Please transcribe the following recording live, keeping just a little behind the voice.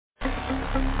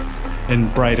in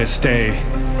brightest day,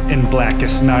 in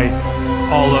blackest night.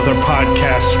 All other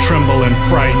podcasts tremble in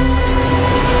fright.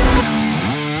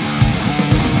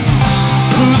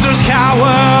 Losers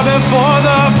cower before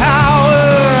the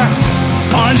power.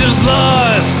 Oranges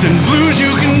lust and blues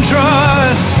you can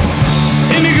trust.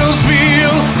 Indigos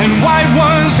feel and white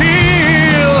ones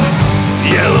heal.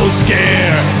 Yellow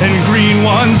scare and green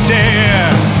ones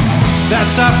dare. That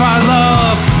sapphire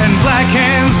love and black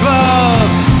hands glove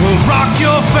will rock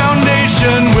your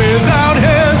foundation without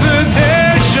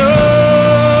hesitation.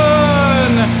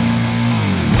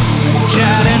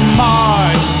 Chad and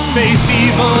Marge face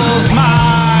evil's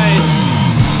might.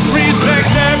 Respect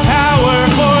their power,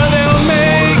 for they'll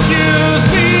make you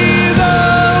see the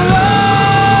light.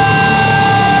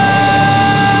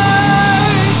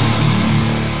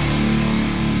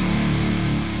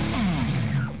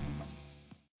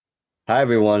 Hi,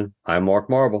 everyone. I'm Mark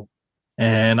Marble.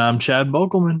 And I'm Chad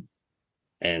Bokelman.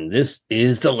 And this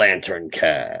is the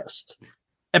LanternCast.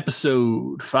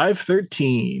 Episode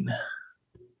 513.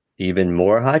 Even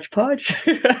more Hodgepodge?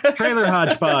 Trailer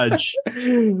Hodgepodge.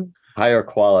 Higher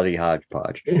quality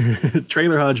Hodgepodge.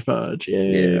 Trailer Hodgepodge.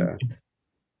 Yay. Yeah.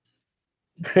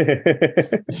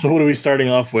 So what are we starting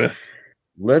off with?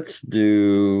 Let's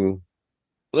do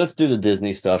the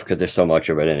Disney stuff because there's so much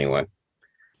of it anyway.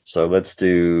 So let's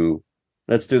do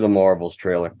the Marvels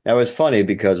trailer. Now it's funny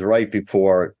because right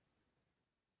before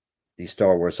the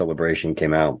Star Wars Celebration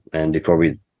came out, and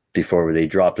before they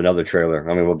dropped another trailer,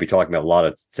 I mean, we'll be talking about a lot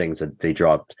of things that they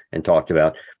dropped and talked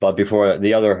about, but before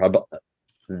the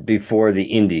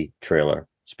Indie trailer,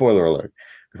 spoiler alert,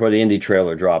 before the Indie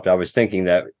trailer dropped, I was thinking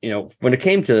that, when it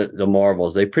came to the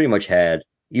Marvels, they pretty much had,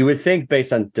 you would think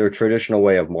based on their traditional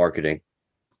way of marketing,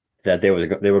 that they were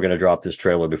going to drop this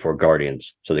trailer before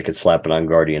Guardians, so they could slap it on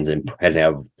Guardians and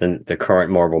have the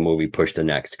current Marvel movie push the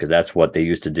next, because that's what they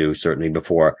used to do, certainly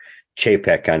before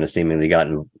Chapek kind of seemingly got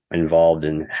involved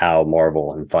in how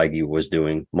Marvel and Feige was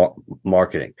doing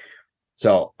marketing.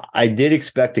 So I did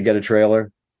expect to get a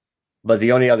trailer, but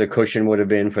the only other cushion would have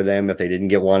been for them, if they didn't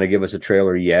want to give us a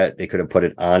trailer yet, they could have put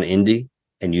it on Indie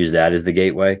and use that as the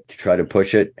gateway to try to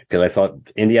push it, because I thought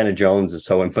Indiana Jones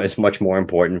is much more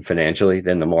important financially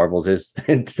than the Marvels is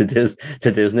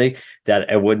to Disney, that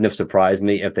it wouldn't have surprised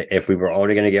me if we were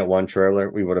only going to get one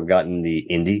trailer, we would have gotten the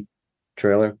Indie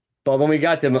trailer. But when we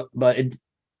got them, but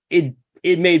it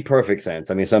made perfect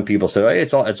sense. I mean, some people say, hey,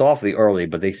 it's awfully early,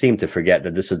 but they seem to forget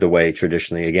that this is the way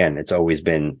traditionally, again, it's always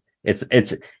been. It's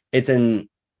an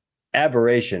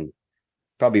aberration,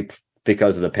 probably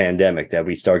because of the pandemic, that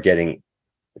we start getting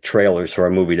trailers for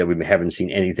a movie that we haven't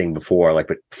seen anything before, like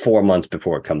 4 months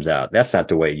before it comes out. That's not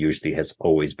the way it usually has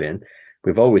always been.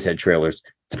 We've always had trailers.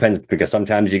 Depends, because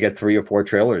sometimes you get 3 or 4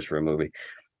 trailers for a movie.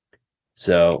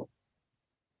 So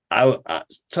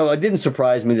it didn't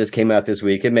surprise me this came out this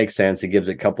week. It makes sense. It gives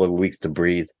it a couple of weeks to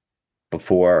breathe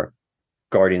before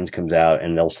Guardians comes out,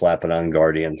 and they'll slap it on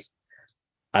Guardians.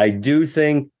 I do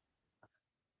think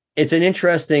it's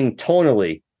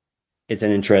tonally, it's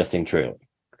an interesting trailer.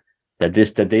 That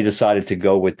they decided to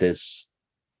go with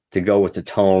the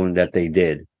tone that they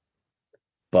did.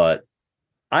 But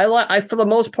I for the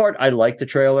most part, I like the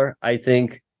trailer. I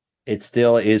think it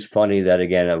still is funny that,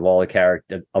 again, of all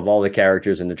the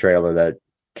characters in the trailer, that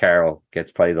Carol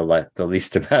gets probably the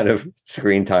least amount of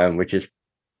screen time, which is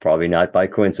probably not by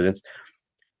coincidence.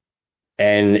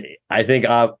 And I think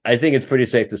it's pretty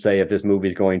safe to say, if this movie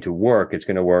is going to work, it's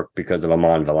going to work because of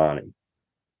Aman Vellani.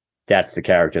 That's the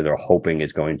character they're hoping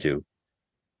is going to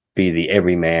be the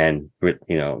everyman,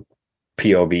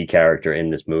 POV character in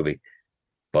this movie.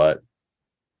 But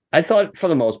I thought for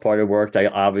the most part it worked.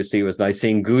 Obviously, it was nice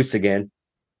seeing Goose again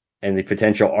and the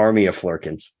potential army of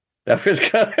Flurkins. That was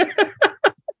kind of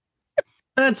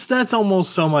That's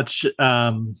almost so much.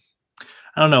 I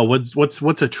don't know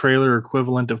what's a trailer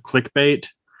equivalent of clickbait.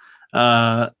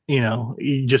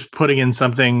 Just putting in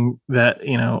something that,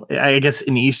 I guess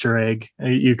an Easter egg,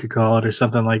 you could call it, or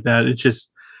something like that. It's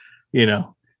just,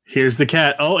 here's the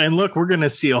cat. Oh, and look, we're going to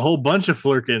see a whole bunch of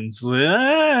Flurkins.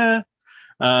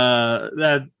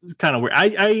 That's kind of weird.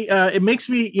 It makes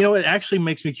me, it actually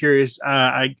makes me curious.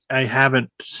 I haven't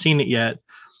seen it yet.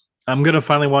 I'm going to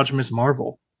finally watch Miss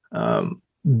Marvel,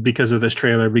 because of this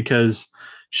trailer, because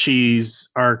she's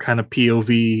our kind of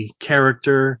POV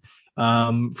character.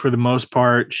 For the most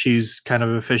part, she's kind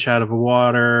of a fish out of a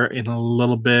water in a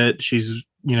little bit. She's,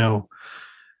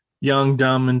 young,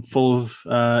 dumb, and full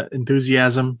of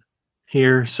enthusiasm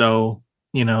here. So,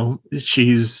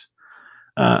 she's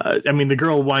I mean, the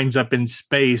girl winds up in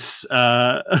space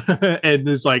and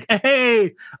is like,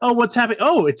 "Hey, oh, what's happening?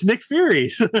 Oh, it's Nick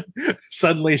Fury."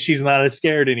 Suddenly, she's not as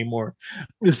scared anymore.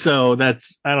 So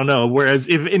that's, I don't know. Whereas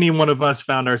if any one of us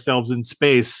found ourselves in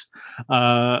space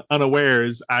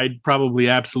unawares, I'd probably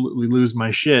absolutely lose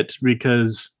my shit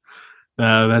because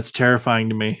that's terrifying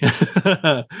to me.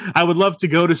 I would love to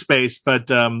go to space,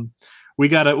 but we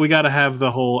gotta have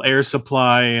the whole air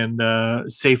supply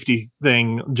and safety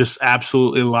thing just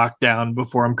absolutely locked down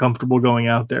before I'm comfortable going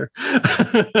out there.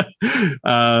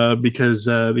 Because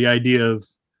the idea of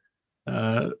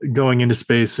going into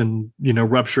space and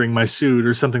rupturing my suit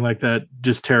or something like that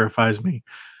just terrifies me.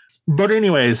 But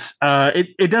anyways,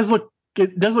 it does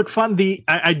look fun.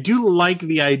 I do like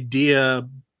the idea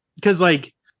because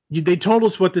like they told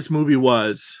us what this movie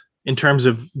was in terms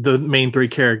of the main three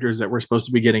characters that we're supposed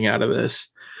to be getting out of this,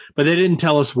 but they didn't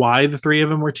tell us why the three of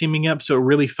them were teaming up. So it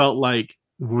really felt like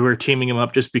we were teaming them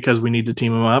up just because we need to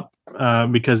team them up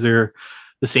because they're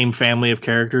the same family of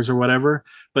characters or whatever.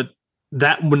 But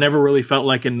that never really felt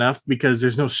like enough because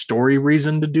there's no story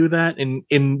reason to do that. And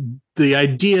in the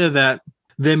idea that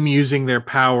them using their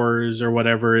powers or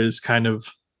whatever is kind of,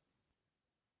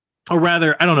 or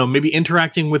rather, I don't know, maybe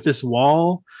interacting with this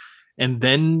wall and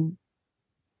then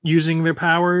using their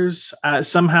powers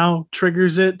somehow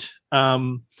triggers it.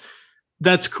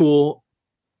 That's cool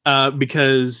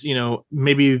because,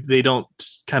 maybe they don't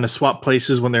kind of swap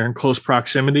places when they're in close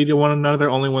proximity to one another,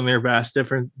 only when they're vast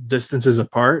different distances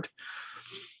apart.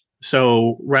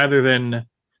 So rather than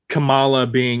Kamala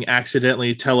being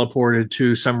accidentally teleported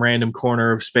to some random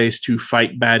corner of space to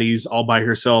fight baddies all by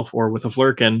herself or with a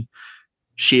flurkin,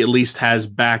 she at least has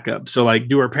backup. So, like,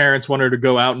 do her parents want her to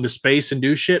go out into space and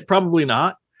do shit? Probably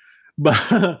not.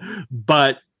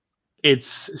 But it's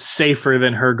safer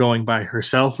than her going by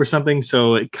herself or something.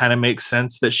 So it kind of makes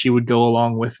sense that she would go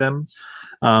along with them.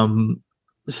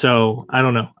 So I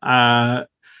don't know.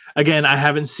 Again, I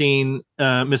haven't seen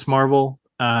Miss Marvel.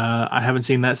 I haven't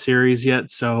seen that series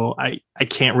yet, so I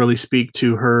can't really speak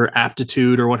to her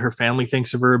aptitude or what her family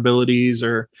thinks of her abilities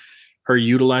or her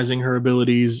utilizing her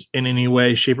abilities in any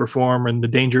way, shape, or form and the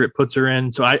danger it puts her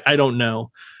in. So I don't know.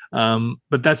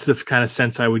 But that's the kind of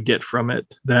sense I would get from it,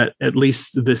 that at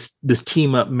least this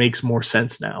team up makes more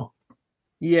sense now.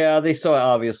 Yeah, they still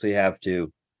obviously have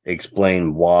to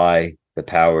explain why the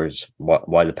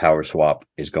power swap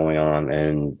is going on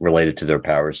and related to their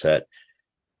power set.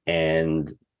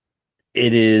 And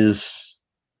it is,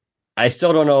 I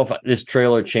still don't know if this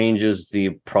trailer changes the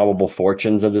probable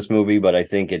fortunes of this movie, but I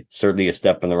think it's certainly a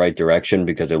step in the right direction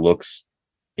because it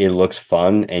looks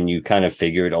fun, and you kind of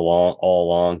figured all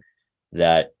along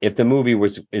that if the movie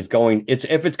if it's going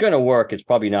to work, it's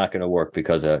probably not going to work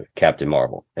because of Captain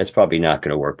Marvel. It's probably not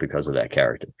going to work because of that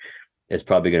character. It's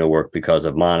probably going to work because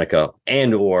of Monica I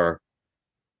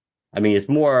mean, it's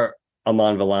more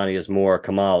Amon Vellani is more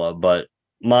Kamala, but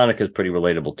Monica's pretty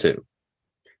relatable too.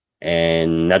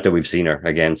 And not that we've seen her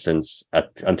again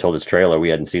until this trailer. We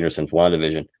hadn't seen her since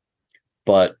WandaVision.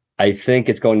 But I think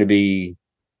it's going to be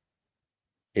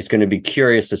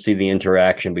curious to see the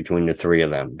interaction between the three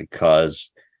of them, because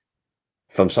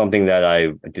from something that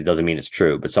it doesn't mean it's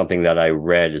true, but something that I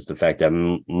read is the fact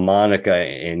that Monica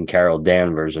and Carol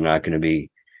Danvers are not going to be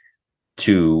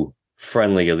too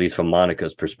friendly, at least from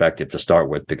Monica's perspective to start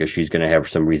with, because she's going to have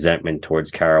some resentment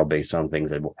towards Carol based on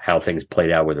how things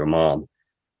played out with her mom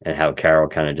and how Carol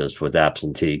kind of just was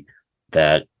absentee.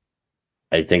 That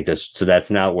I think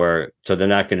that's not where, so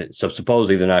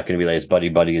supposedly they're not going to be like as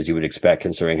buddy as you would expect,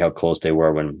 considering how close they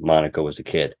were when Monica was a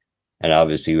kid. And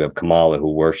obviously you have Kamala,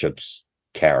 who worships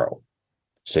Carol.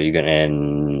 So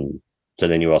so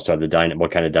then you also have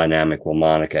what kind of dynamic will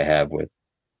Monica have with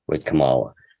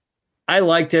Kamala? I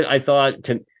liked it. I thought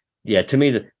to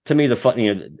me the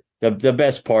fun, the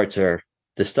best parts are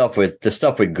the stuff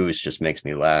with Goose just makes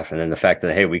me laugh. And then the fact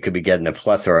that, hey, we could be getting a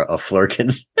plethora of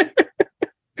Flurkins.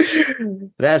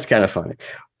 That's kind of funny.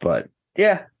 But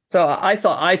yeah, so I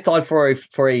thought for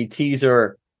a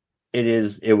teaser,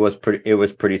 it was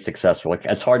pretty successful. Like,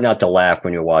 it's hard not to laugh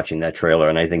when you're watching that trailer,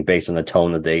 and I think based on the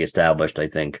tone that they established, I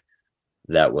think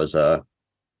that was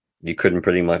you couldn't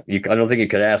pretty much I don't think you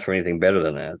could ask for anything better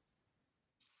than that.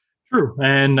 True.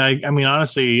 And I mean,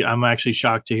 honestly, I'm actually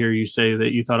shocked to hear you say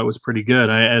that you thought it was pretty good.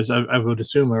 As I would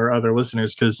assume there are other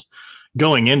listeners, because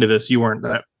going into this, you weren't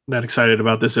that excited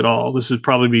about this at all. This would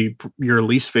probably be your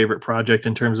least favorite project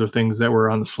in terms of things that were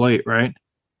on the slate, right?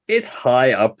 It's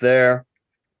high up there.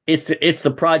 It's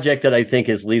the project that I think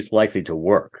is least likely to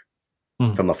work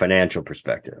from a financial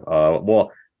perspective.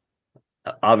 Well,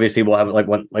 obviously we'll have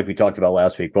like we talked about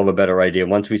last week. We'll have a better idea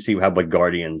once we see what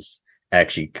Guardians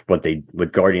actually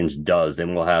what Guardians does,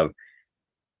 then we'll have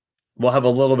a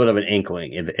little bit of an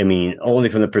inkling. Only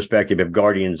from the perspective if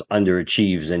Guardians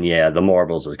underachieves, then yeah, the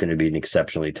Marvels is going to be an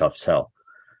exceptionally tough sell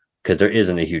because there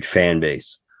isn't a huge fan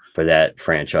base for that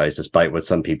franchise, despite what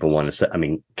some people want to say. I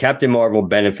mean, Captain Marvel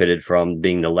benefited from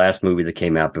being the last movie that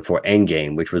came out before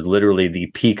Endgame, which was literally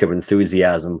the peak of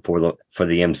enthusiasm for the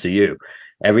MCU.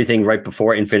 Everything right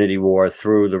before Infinity War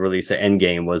through the release of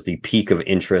Endgame was the peak of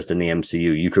interest in the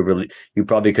MCU. You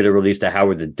probably could have released a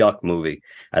Howard the Duck movie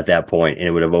at that point, and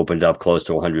it would have opened up close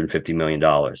to $150 million.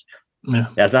 Yeah.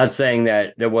 That's not saying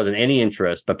that there wasn't any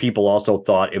interest, but people also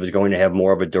thought it was going to have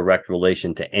more of a direct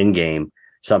relation to Endgame.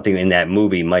 Something in that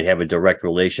movie might have a direct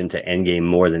relation to Endgame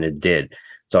more than it did.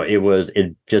 So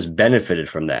it just benefited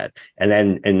from that.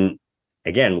 And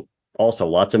again, also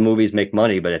lots of movies make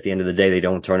money, but at the end of the day, they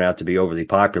don't turn out to be overly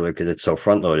popular because it's so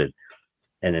front loaded.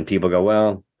 And then people go,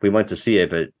 well, we went to see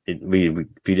it, but we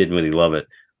didn't really love it.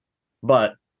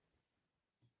 But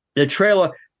the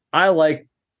trailer, I like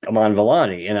Aman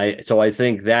Vellani, and I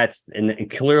think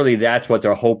and clearly that's what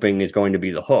they're hoping is going to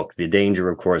be the hook. The danger,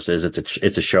 of course, is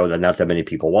it's a show that not that many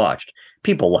people watched.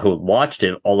 People who watched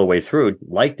it all the way through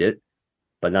liked it,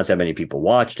 but not that many people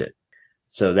watched it.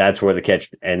 So that's where the catch.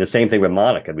 And the same thing with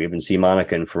Monica. We haven't seen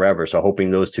Monica in forever, so hoping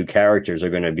those two characters are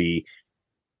going to be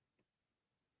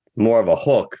more of a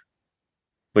hook,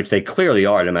 which they clearly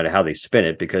are, no matter how they spin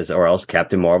it, or else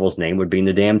Captain Marvel's name would be in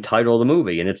the damn title of the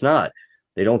movie, and it's not.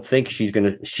 They don't think she's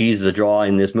the draw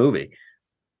in this movie.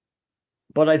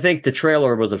 But I think the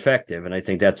trailer was effective, and I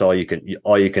think that's all you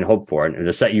can hope for.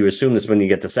 And you assume this when you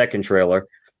get the second trailer,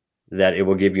 that it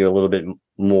will give you a little bit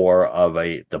more of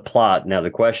the plot. Now the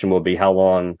question will be, how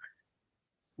long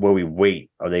will we wait?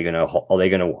 Are they gonna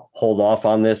hold off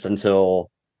on this until?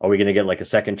 Are we gonna get like a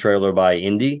second trailer by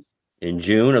Indy in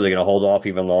June? Are they gonna hold off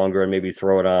even longer and maybe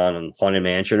throw it on Haunted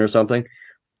Mansion or something?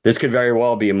 This could very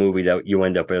well be a movie that you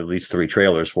end up with at least 3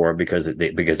 trailers for because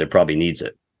it probably needs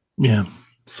it. Yeah.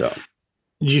 So.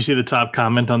 Did you see the top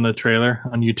comment on the trailer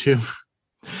on YouTube?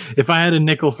 If I had a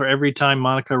nickel for every time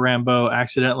Monica Rambeau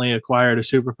accidentally acquired a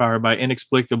superpower by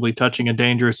inexplicably touching a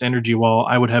dangerous energy wall,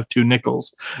 I would have 2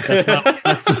 nickels. That's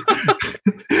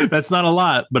not a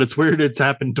lot, but it's weird it's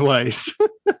happened twice.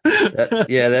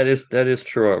 That is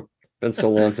true. It's been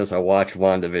so long since I watched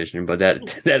WandaVision, but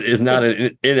that is not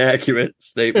an inaccurate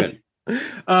statement.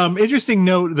 Interesting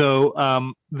note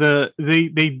though,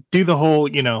 they do the whole,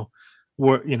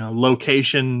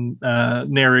 location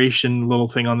narration little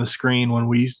thing on the screen when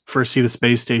we first see the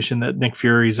space station that Nick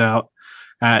Fury's out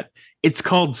at. It's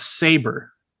called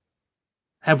Saber.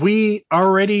 Have we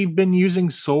already been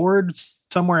using Sword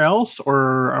somewhere else,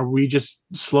 or are we just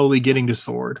slowly getting to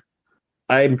Sword?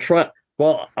 I'm trying.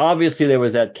 Well, obviously there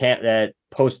was that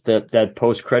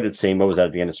post credit scene. What was that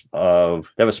at the end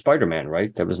of that was Spider-Man,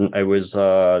 right? It was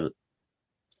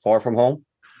Far From Home.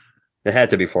 It had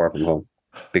to be Far From Home.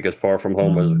 Because Far From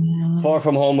Home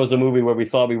was the movie where we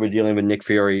thought we were dealing with Nick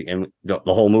Fury and the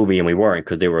whole movie, and we weren't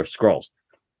because they were Skrulls.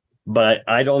 But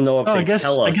I don't know if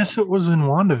tell us. I guess it was in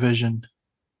WandaVision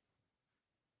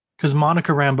because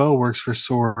Monica Rambeau works for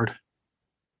Sword.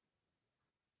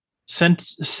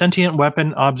 Sentient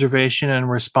Weapon Observation and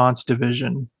Response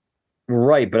Division.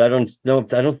 Right, but I don't know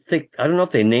if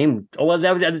they named. Oh, well,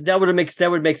 that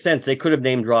would make sense. They could have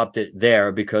name dropped it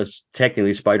there because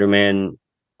technically Spider-Man.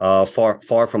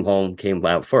 Far From Home came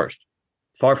out first.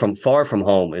 Far From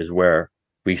Home is where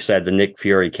we said the Nick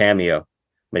Fury cameo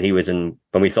when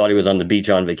we thought he was on the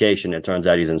beach on vacation. It turns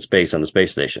out he's in space on the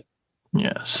space station.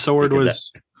 Yeah, Sword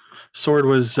was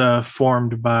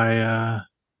formed by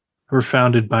or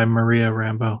founded by Maria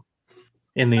Rambeau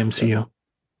in the MCU.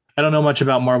 I don't know much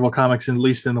about Marvel Comics, at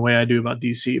least in the way I do about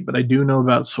DC, but I do know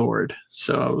about Sword.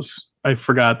 So I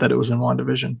forgot that it was in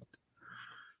WandaVision.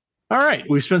 All right,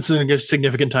 we spent some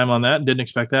significant time on that. Didn't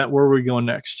expect that. Where are we going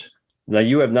next? Now,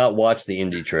 you have not watched the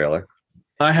Indy trailer.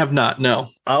 I have not, no.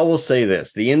 I will say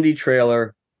this. The Indy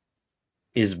trailer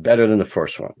is better than the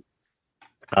first one.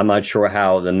 I'm not sure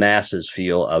how the masses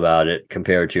feel about it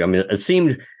compared to... I mean, it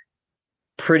seemed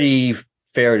pretty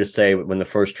fair to say when the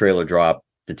first trailer dropped,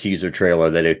 the teaser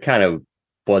trailer, that it kind of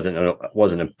wasn't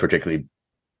a particularly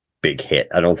big hit.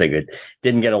 I don't think it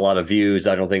didn't get a lot of views.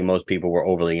 I don't think most people were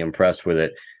overly impressed with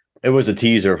it. It was a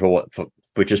teaser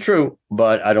which is true,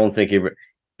 but I don't think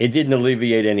it didn't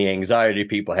alleviate any anxiety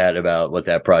people had about what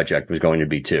that project was going to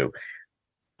be too.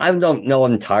 I don't know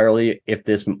entirely if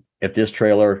this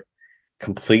trailer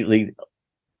completely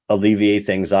alleviates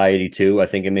anxiety too. I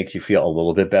think it makes you feel a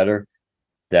little bit better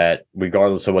that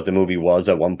regardless of what the movie was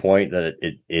at one point, that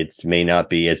it may not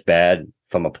be as bad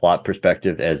from a plot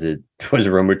perspective as it was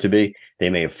rumored to be. They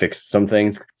may have fixed some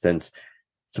things since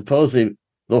supposedly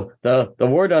the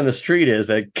word on the street is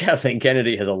that Kathleen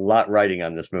Kennedy has a lot riding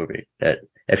on this movie. That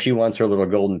if she wants her little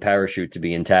golden parachute to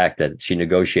be intact, that she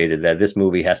negotiated that this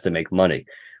movie has to make money,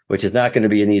 which is not going to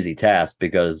be an easy task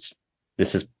because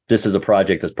this is a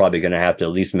project that's probably going to have to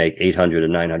at least make $800 to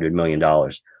 $900 million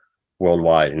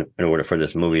worldwide in order for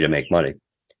this movie to make money.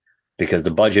 Because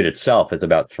the budget itself is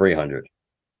about 300.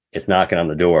 It's knocking on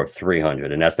the door of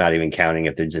 300, and that's not even counting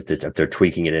if they're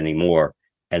tweaking it anymore.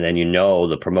 And then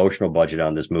the promotional budget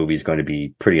on this movie is going to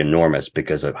be pretty enormous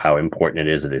because of how important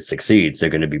it is that it succeeds. They're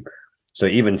going to be so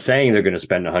even saying they're going to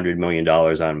spend $100 million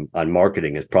on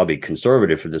marketing is probably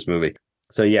conservative for this movie.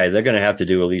 So yeah, they're going to have to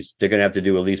do at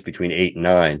least between 8 and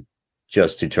 9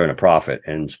 just to turn a profit,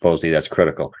 and supposedly that's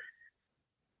critical.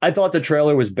 I thought the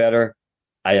trailer was better.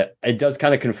 It does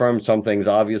kind of confirm some things.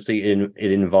 Obviously,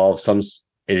 it involves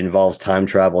time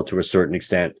travel to a certain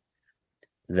extent,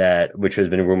 which has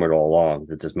been rumored all along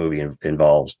that this movie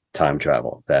involves time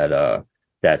travel.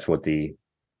 That's what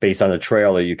based on the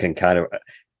trailer, you can kind of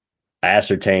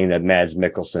ascertain that Mads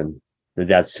Mikkelsen,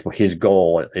 that's his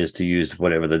goal is to use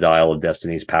whatever the Dial of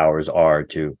Destiny's powers are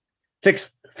to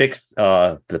fix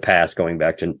the past, going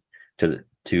back to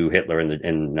Hitler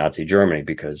in Nazi Germany,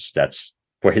 because that's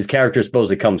where his character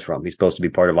supposedly comes from. He's supposed to be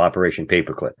part of Operation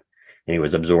Paperclip, and he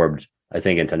was absorbed, I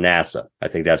think, into NASA. I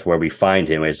think that's where we find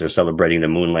him as they're celebrating the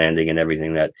moon landing and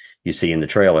everything that you see in the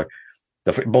trailer,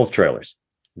 both trailers.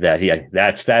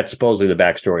 That's supposedly the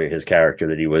backstory of his character,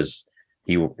 that he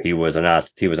was a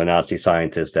Nazi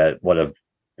scientist that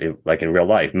like in real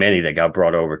life, many that got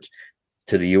brought over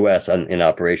to the U.S. in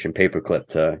Operation Paperclip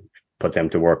to put them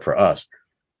to work for us.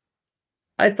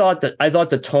 I thought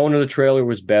the tone of the trailer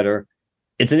was better.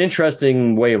 It's an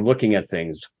interesting way of looking at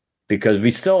things because we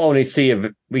still only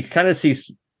we kind of see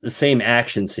the same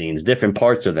action scenes, different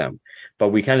parts of them, but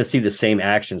we kind of see the same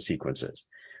action sequences,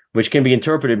 which can be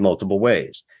interpreted multiple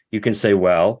ways. You can say,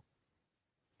 well,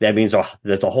 that means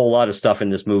there's a whole lot of stuff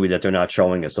in this movie that they're not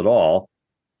showing us at all.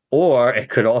 Or it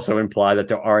could also imply that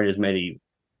there aren't as many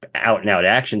out and out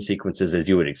action sequences as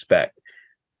you would expect.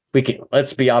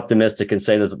 Let's be optimistic and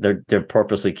say that they're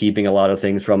purposely keeping a lot of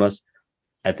things from us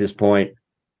at this point.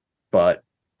 But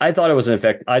I thought it was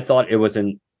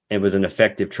an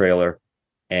effective trailer,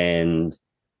 and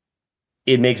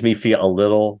it makes me feel a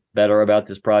little better about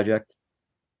this project.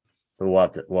 But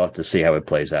we'll have to see how it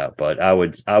plays out. But I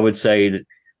would say that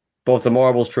both the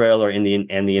Marvels trailer and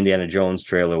the Indiana Jones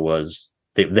trailer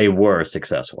they were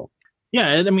successful. Yeah,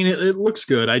 I mean, it looks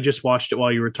good. I just watched it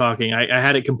while you were talking. I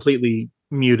had it completely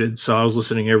muted, so I was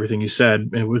listening to everything you said,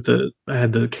 and I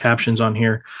had the captions on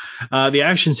here. The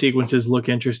action sequences look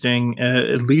interesting.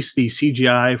 At least the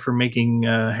CGI for making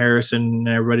Harrison and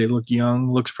everybody look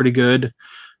young looks pretty good.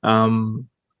 Some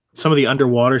of the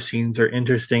underwater scenes are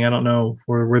interesting. I don't know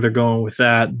where they're going with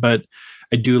that, but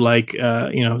I do like,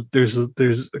 there's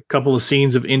a couple of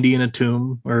scenes of Indy in a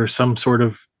tomb or some sort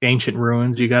of ancient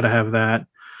ruins. You got to have that.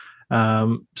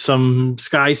 Some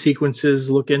sky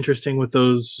sequences look interesting with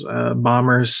those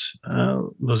bombers.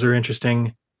 Those are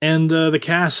interesting. And the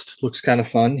cast looks kind of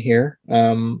fun here.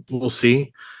 We'll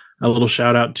see. A little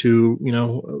shout out to,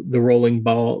 the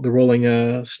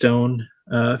rolling stone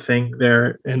thing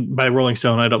there. And by Rolling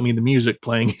Stone, I don't mean the music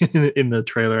playing in the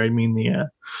trailer. I mean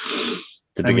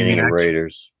the beginning of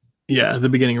Raiders. Yeah, the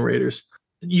beginning of Raiders.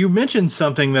 You mentioned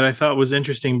something that I thought was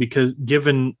interesting because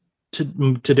given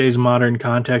today's modern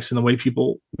context and the way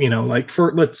people,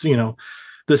 the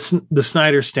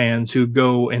Snyder stands who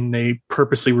go and they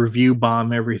purposely review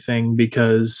bomb everything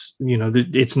because,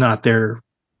 it's not their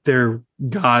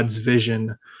God's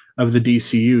vision of the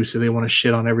DCU. So they want to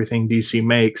shit on everything DC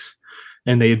makes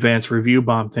and they advance review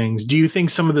bomb things. Do you think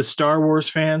some of the Star Wars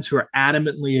fans who are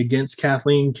adamantly against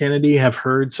Kathleen Kennedy have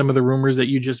heard some of the rumors that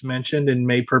you just mentioned and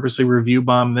may purposely review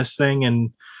bomb this thing and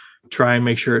try and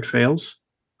make sure it fails?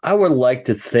 I would like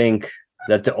to think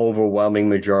that the overwhelming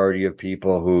majority of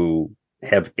people who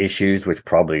have issues, which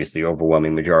probably is the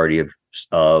overwhelming majority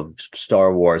of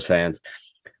Star Wars fans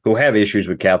who have issues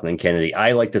with Kathleen Kennedy,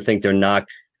 I like to think they're not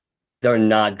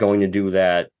going to do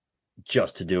that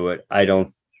just to do it. I don't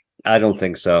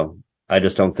think so. I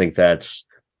just don't think that's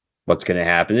what's going to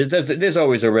happen. There's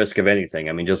always a risk of anything.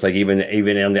 I mean, just like even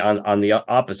on the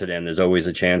opposite end, there's always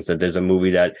a chance that there's a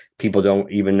movie that people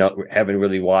don't even know, haven't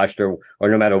really watched, or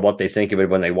no matter what they think of it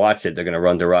when they watch it, they're going to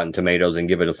run to Rotten Tomatoes and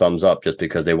give it a thumbs up just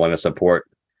because they want to support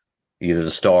either the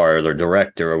star or the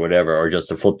director or whatever, or just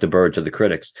to flip the bird to the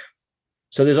critics.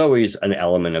 So there's always an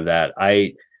element of that.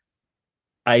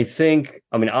 I think,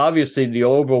 I mean, obviously I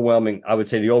would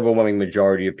say the overwhelming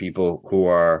majority of people who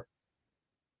are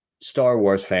Star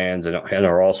Wars fans and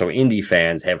are also indie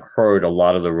fans have heard a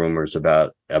lot of the rumors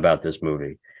about this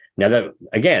movie. Now that,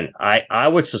 again, I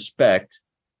would suspect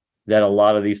that a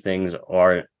lot of these things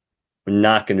are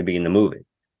not going to be in the movie,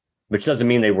 which doesn't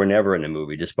mean they were never in the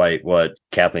movie, despite what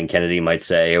Kathleen Kennedy might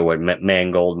say or what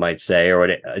Mangold might say, or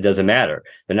it doesn't matter.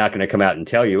 They're not going to come out and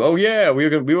tell you, oh yeah, we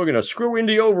were going to screw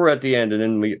Indy over at the end,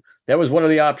 and then that was one of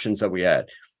the options that we had.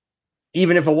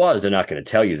 Even if it was, they're not going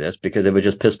to tell you this because it would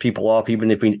just piss people off,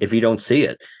 even if you don't see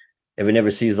it, if it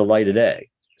never sees the light of day.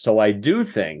 So I do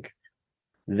think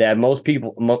that most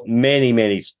people,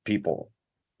 many people,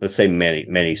 let's say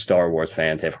many Star Wars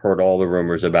fans have heard all the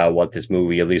rumors about what this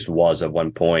movie at least was at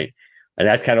one point. And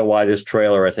that's kind of why this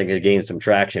trailer, I think, has gained some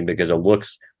traction, because it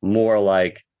looks more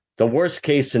like the worst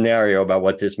case scenario about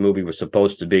what this movie was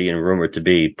supposed to be and rumored to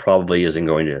be probably isn't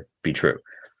going to be true.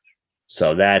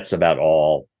 So that's about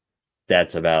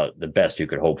the best you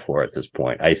could hope for at this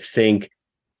point. I think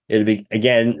it'll be,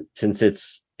 again, since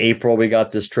it's April, we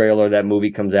got this trailer. That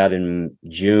movie comes out in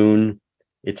June.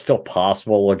 It's still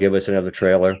possible they'll give us another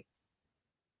trailer.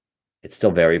 It's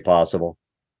still very possible,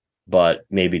 but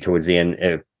maybe towards the end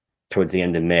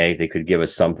of May, they could give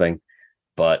us something.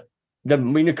 But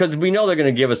because we know they're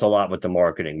going to give us a lot with the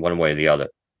marketing, one way or the other,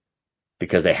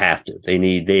 because they have to. They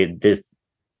need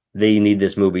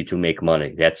this movie to make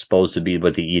money. That's supposed to be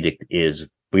what the edict is.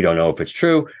 We don't know if it's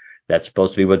true. That's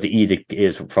supposed to be what the edict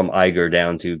is from Iger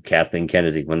down to Kathleen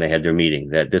Kennedy when they had their meeting,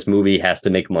 that this movie has to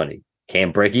make money.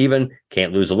 Can't break even,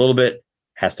 can't lose a little bit,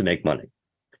 has to make money.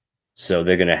 So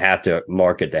they're going to have to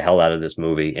market the hell out of this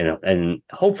movie and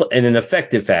hopefully in an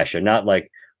effective fashion, not like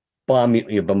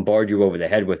bombard you over the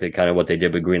head with it, kind of what they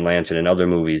did with Green Lantern and other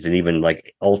movies, and even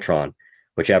like Ultron,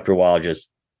 which after a while just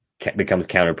becomes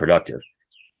counterproductive.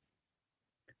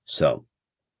 So,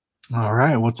 all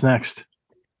right, what's next?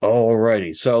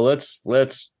 Alrighty, so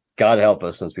let's God help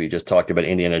us, since we just talked about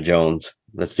Indiana Jones,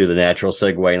 let's do the natural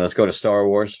segue and let's go to Star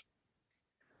Wars.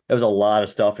 There was a lot of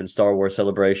stuff in Star Wars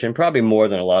Celebration, probably more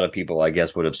than a lot of people, I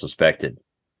guess, would have suspected.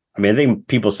 I mean, I think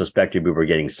people suspected we were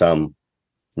getting some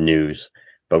news,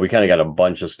 but we kind of got a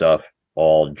bunch of stuff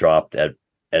all dropped at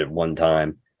one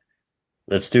time.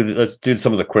 Let's do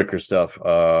some of the quicker stuff.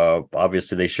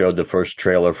 Obviously, they showed the first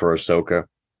trailer for Ahsoka.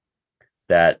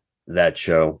 That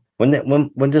show. When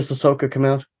does Ahsoka come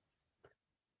out?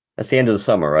 That's the end of the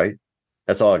summer, right?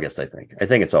 That's August, I think. I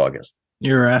think it's August.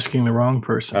 You're asking the wrong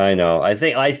person. I know. I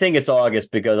think it's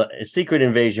August because Secret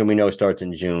Invasion we know starts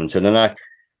in June. So they're not.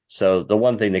 So the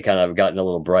one thing they kind of gotten a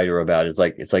little brighter about is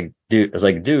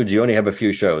dudes, you only have a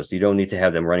few shows. You don't need to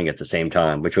have them running at the same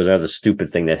time, which was another stupid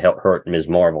thing that hurt Ms.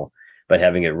 Marvel by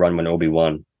having it run when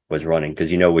Obi-Wan was running,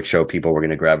 because you know which show people were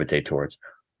going to gravitate towards,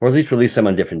 or at least release them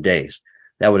on different days.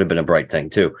 That would have been a bright thing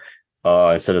too,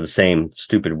 instead of the same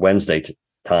stupid Wednesday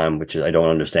time, which I don't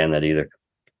understand that either.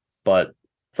 But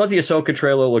I thought the Ahsoka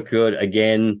trailer looked good.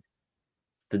 Again,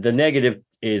 the negative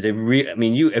is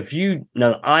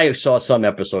now I saw some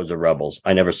episodes of Rebels.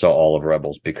 I never saw all of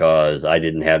Rebels because I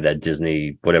didn't have that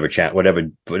Disney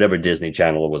whatever Disney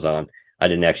channel it was on. I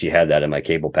didn't actually have that in my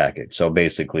cable package. So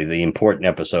basically, the important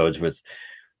episodes with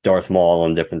Darth Maul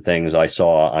and different things I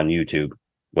saw on YouTube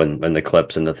when the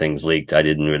clips and the things leaked. I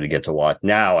didn't really get to watch.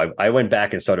 Now I went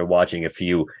back and started watching a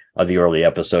few of the early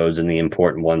episodes and the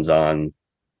important ones on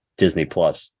Disney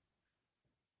Plus.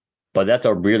 But that's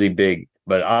a really big,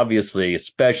 but obviously,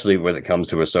 especially when it comes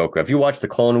to Ahsoka. If you watch the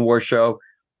Clone Wars show,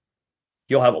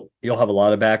 you'll have a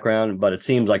lot of background, but it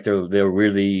seems like they're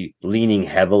really leaning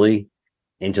heavily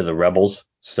into the Rebels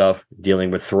stuff,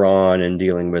 dealing with Thrawn and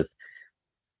dealing with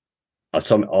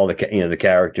the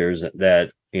characters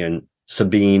that,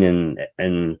 Sabine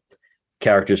and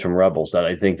characters from Rebels, that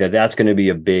I think that's going to be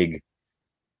a big,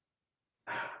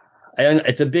 and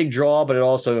it's a big draw, but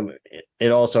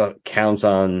it also counts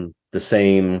on the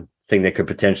same thing that could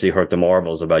potentially hurt the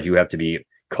Marvels about you have to be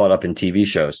caught up in TV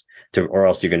shows or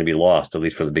else you're going to be lost, at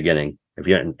least for the beginning. If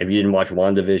you didn't watch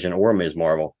WandaVision or Ms.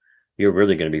 Marvel, you're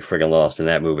really going to be friggin' lost in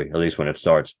that movie, at least when it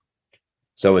starts.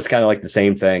 So it's kind of like the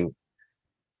same thing.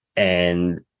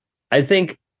 And I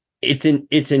think it's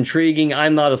intriguing.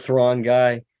 I'm not a Thrawn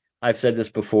guy. I've said this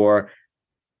before.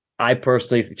 I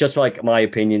personally, just like my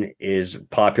opinion is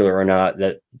popular or not,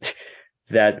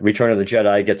 that Return of the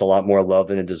Jedi gets a lot more love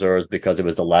than it deserves because it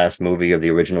was the last movie of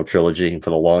the original trilogy. And for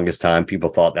the longest time, people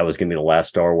thought that was going to be the last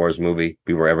Star Wars movie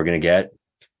we were ever going to get.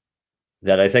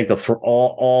 That I think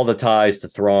all the ties to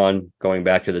Thrawn, going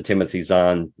back to the Timothy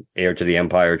Zahn Heir to the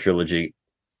Empire trilogy,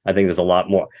 I think there's a lot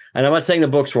more. And I'm not saying the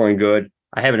books weren't good.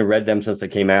 I haven't read them since they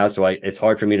came out, so it's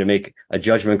hard for me to make a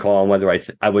judgment call on whether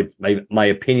my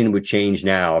opinion would change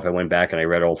now if I went back and I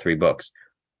read all three books.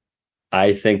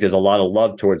 I think there's a lot of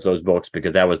love towards those books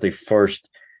because that was the first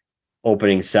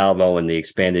opening salvo in the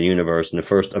expanded universe and the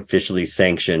first officially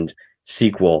sanctioned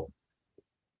sequel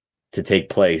to take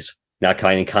place, not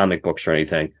counting comic books or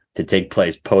anything, to take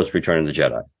place post Return of the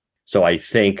Jedi. So I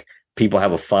think people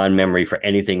have a fond memory for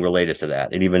anything related to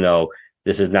that. And even though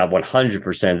this is not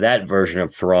 100% that version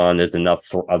of Thrawn, there's enough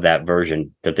of that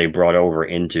version that they brought over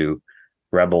into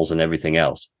Rebels and everything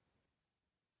else.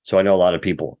 So I know a lot of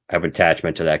people have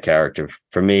attachment to that character.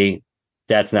 For me,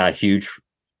 that's not huge.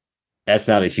 That's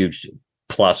not a huge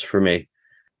plus for me.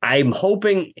 I'm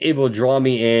hoping it will draw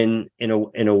me in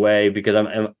a way because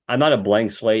I'm not a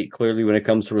blank slate clearly when it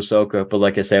comes to Ahsoka, but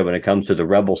like I said, when it comes to the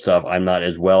Rebel stuff, I'm not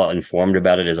as well informed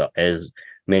about it as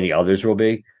many others will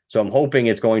be. So I'm hoping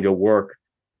it's going to work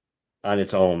on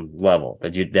its own level,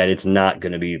 that it's not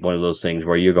going to be one of those things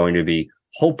where you're going to be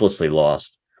hopelessly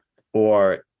lost,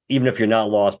 or even if you're not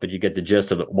lost, but you get the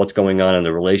gist of what's going on in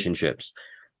the relationships,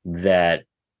 that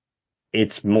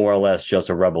it's more or less just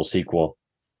a Rebel sequel.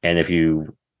 And if you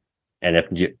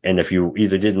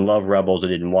either didn't love Rebels or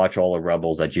didn't watch all of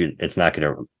Rebels, it's not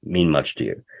going to mean much to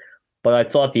you. But I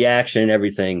thought the action and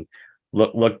everything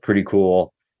looked pretty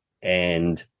cool,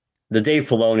 and the Dave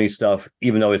Filoni stuff,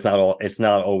 even though it's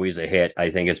not always a hit, I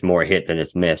think it's more a hit than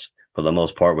it's missed for the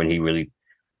most part when he really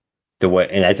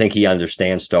and I think he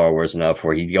understands Star Wars enough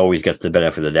where he always gets the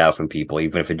benefit of the doubt from people,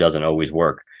 even if it doesn't always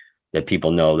work, that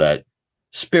people know that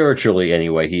spiritually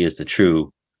anyway, he is the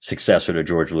true successor to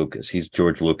George Lucas. He's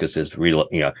George Lucas's real,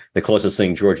 the closest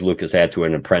thing George Lucas had to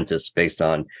an apprentice based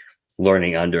on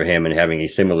learning under him and having a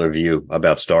similar view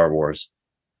about Star Wars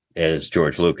as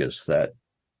George Lucas. That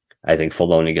I think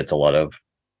Filoni gets a lot of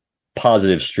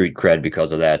positive street cred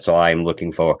because of that. So I'm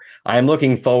looking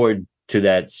forward to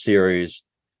that series.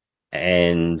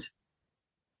 And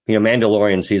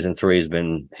Mandalorian season 3 has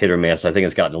been hit or miss. I think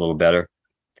it's gotten a little better,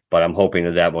 but I'm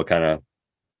hoping that will kind of,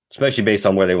 especially based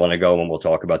on where they want to go, and we'll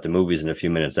talk about the movies in a few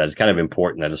minutes, that it's kind of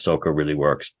important that Ahsoka really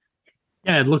works.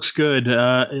 Yeah, it looks good.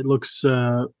 It looks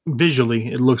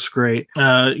visually, it looks great.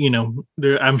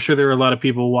 I'm sure there were a lot of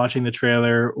people watching the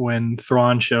trailer when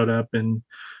Thrawn showed up and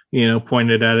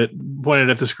pointed at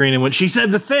the screen, and when she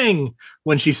said the thing,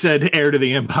 when she said "heir to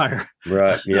the Empire."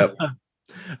 Right. Yep.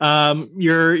 I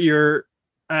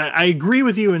agree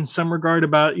with you in some regard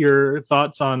about your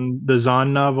thoughts on the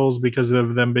Zahn novels because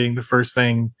of them being the first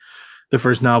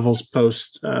novels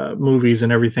post movies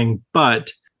and everything.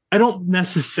 But I don't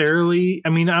necessarily,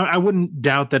 I wouldn't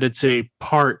doubt that it's a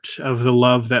part of the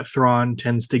love that Thrawn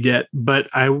tends to get, but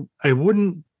I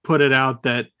wouldn't put it out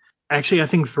that actually I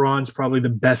think Thrawn's probably the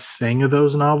best thing of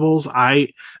those novels.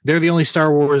 They're the only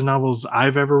Star Wars novels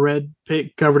I've ever read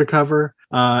cover to cover.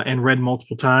 And read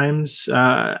multiple times.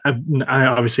 I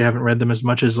obviously haven't read them as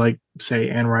much as, like, say,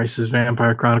 Anne Rice's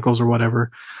Vampire Chronicles or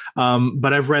whatever,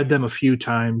 but I've read them a few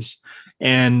times.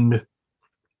 And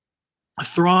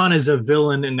Thrawn is a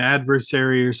villain, an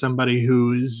adversary, or somebody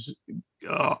who is,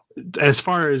 as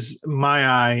far as my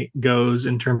eye goes,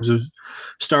 in terms of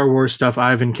Star Wars stuff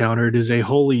I've encountered, is a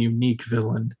wholly unique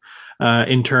villain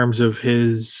in terms of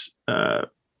his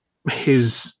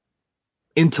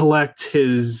intellect,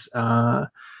 his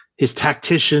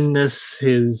tacticianness,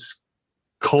 his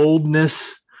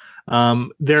coldness.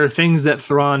 There are things that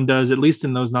Thrawn does, at least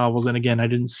in those novels, and again, I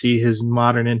didn't see his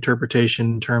modern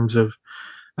interpretation in terms of,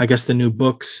 I guess, the new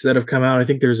books that have come out. I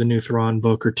think there's a new Thrawn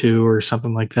book or two or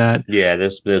something like that. Yeah,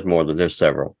 there's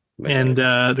several. And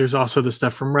there's also the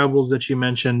stuff from Rebels that you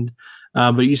mentioned,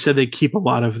 but you said they keep a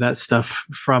lot of that stuff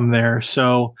from there.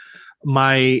 So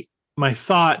my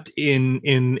thought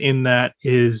in that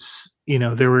is,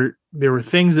 there were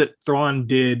things that Thrawn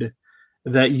did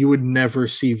that you would never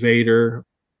see Vader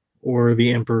or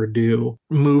the Emperor do.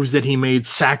 Moves that he made,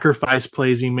 sacrifice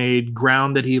plays he made,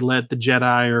 ground that he let the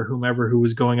Jedi or whomever who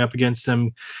was going up against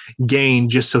him gain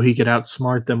just so he could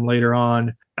outsmart them later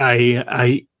on.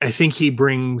 I think he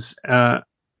brings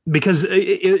because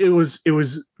it was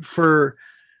for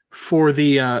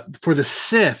the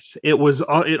Sith,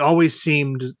 it always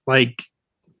seemed like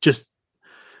just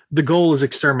the goal is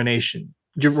extermination.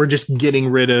 We're just getting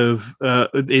rid of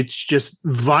it's just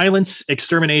violence,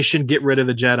 extermination, get rid of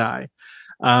the Jedi.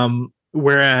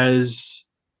 Whereas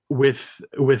with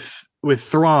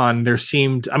Thrawn, there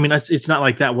seemed, it's not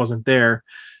like that wasn't there,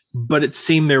 but it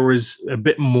seemed there was a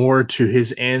bit more to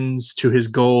his ends, to his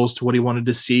goals, to what he wanted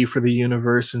to see for the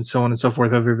universe, and so on and so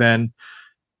forth, other than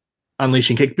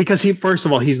unleashing kick. Because first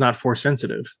of all, he's not force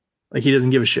sensitive. Like, he doesn't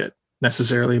give a shit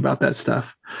necessarily about that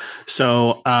stuff.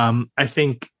 So I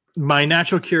think my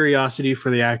natural curiosity for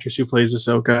the actress who plays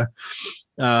Ahsoka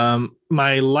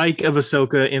My like of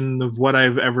Ahsoka in what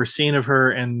I've ever seen of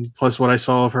her, and plus what I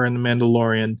saw of her in The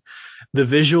Mandalorian, the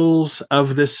visuals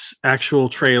of this actual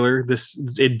trailer,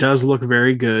 it does look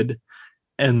very good,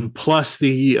 and plus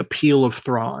the appeal of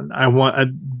Thrawn.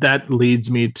 That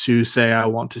leads me to say I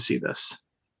want to see this.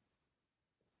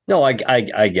 No, I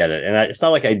get it, and it's not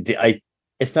like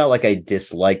it's not like I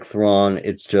dislike Thrawn.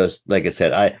 It's just like I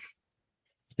said,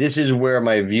 this is where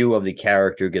my view of the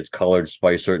character gets colored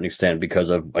by a certain extent because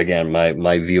of, again,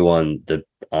 my view on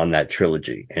that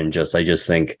trilogy, and I just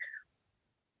think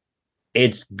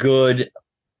it's good.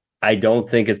 I don't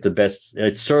think it's the best.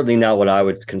 It's certainly not what I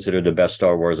would consider the best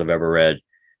Star Wars I've ever read.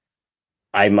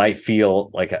 I might feel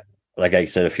like I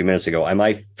said a few minutes ago, I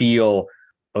might feel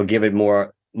or give it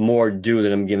more due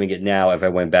than I'm giving it now if I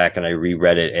went back and I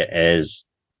reread it as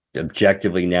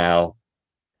objectively now.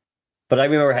 But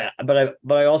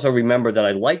I also remember that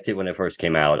I liked it when it first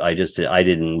came out. I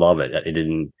didn't love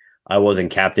it. I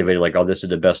wasn't captivated like, oh, this is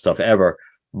the best stuff ever.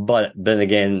 But then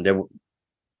again,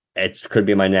 it could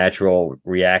be my natural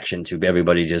reaction to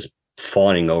everybody just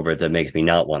fawning over it that makes me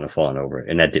not want to fawn over it.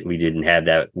 And that we didn't have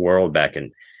that world back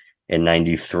in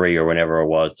 93 or whenever it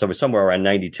was. So it was somewhere around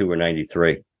 92 or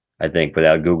 93, I think,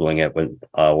 without Googling it,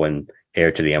 when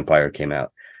Heir to the Empire came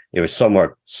out. It was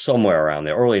somewhere around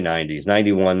there, early 90s,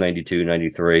 91, 92,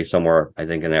 93, somewhere, I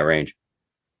think, in that range.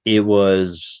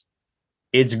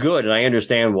 It's good, and I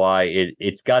understand why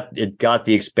it got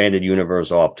the expanded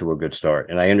universe off to a good start,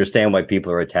 and I understand why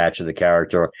people are attached to the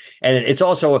character, and it's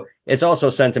also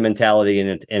sentimentality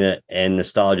and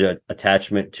nostalgia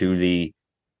attachment to the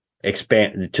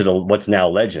what's now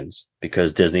Legends,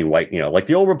 because Disney wiped, like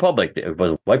the Old Republic, it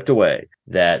was wiped away.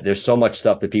 That there's so much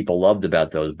stuff that people loved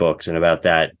about those books and about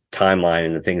that timeline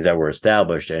and the things that were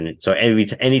established, and so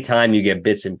any time you get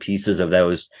bits and pieces of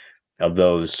those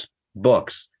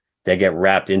books that get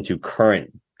wrapped into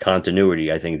current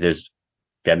continuity, I think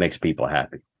that makes people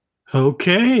happy.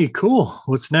 Okay, cool.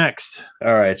 What's next?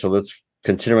 All right, so let's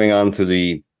continuing on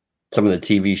through some of the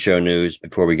TV show news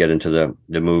before we get into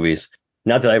the movies.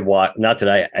 Not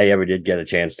that I ever did get a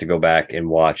chance to go back and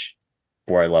watch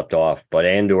where I left off, but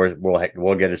Andor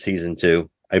will get a season 2.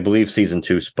 I believe season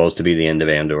 2 is supposed to be the end of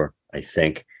Andor. I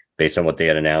think, based on what they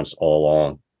had announced all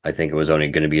along, I think it was only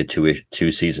going to be a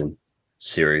two season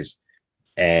series.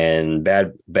 And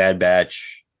Bad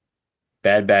Batch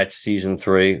season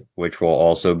 3, which will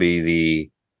also be the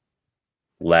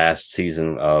last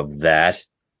season of that.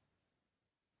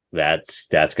 That's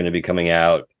going to be coming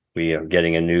out. We are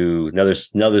getting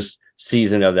another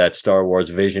season of that Star Wars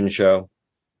Vision show,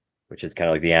 which is kind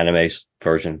of like the anime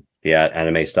version, the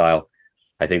anime style.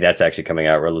 I think that's actually coming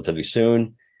out relatively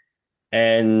soon.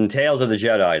 And Tales of the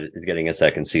Jedi is getting a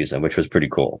second season, which was pretty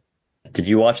cool. Did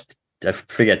you watch? I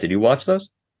forget. Did you watch those?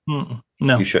 No.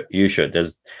 You should. You should.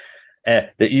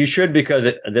 You should,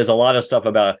 because there's a lot of stuff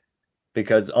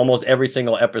because almost every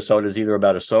single episode is either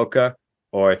about Ahsoka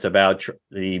or it's about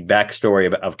the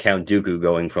backstory of Count Dooku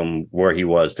going from where he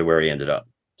was to where he ended up.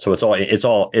 So it's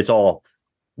all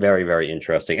very, very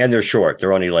interesting, and they're short.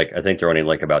 They're only I think they're only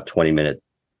about 20-minute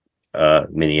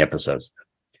mini episodes,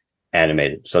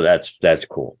 animated. So that's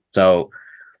cool. So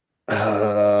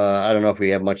I don't know if we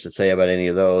have much to say about any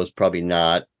of those. Probably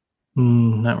not.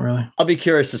 Not really. I'll be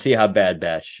curious to see how Bad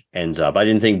Batch ends up. I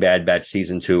didn't think Bad Batch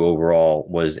season 2 overall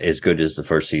was as good as the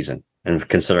first season. And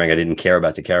considering I didn't care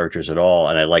about the characters at all,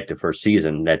 and I liked the first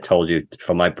season, that told you,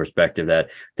 from my perspective, that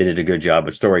they did a good job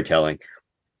of storytelling.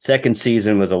 Second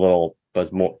season was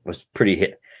pretty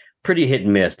hit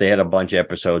and miss. They had a bunch of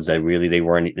episodes that really they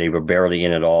were barely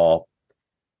in at all.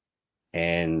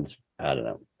 And I don't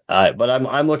know. But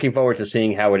I'm looking forward to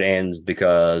seeing how it ends,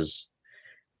 because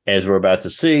as we're about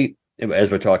to see,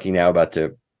 as we're talking now about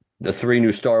the 3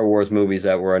 new Star Wars movies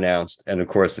that were announced, and of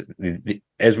course,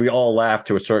 as we all laugh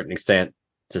to a certain extent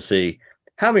to see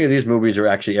how many of these movies are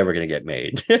actually ever going to get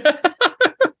made.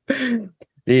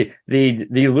 the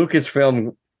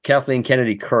Lucasfilm Kathleen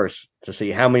Kennedy curse, to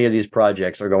see how many of these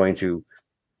projects are going to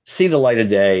see the light of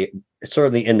day,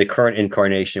 certainly in the current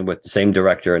incarnation with the same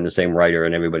director and the same writer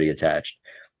and everybody attached.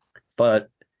 But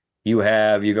you're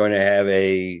going to have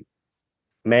a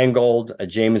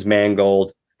James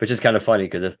Mangold, which is kind of funny,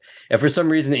 because if for some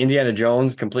reason Indiana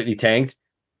Jones completely tanked,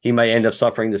 he might end up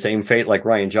suffering the same fate like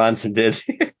Rian Johnson did.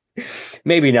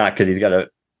 Maybe not,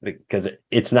 because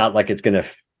it's not like it's going to,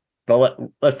 but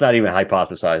let's not even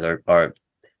hypothesize or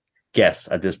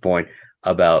guess at this point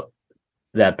about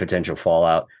that potential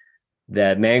fallout.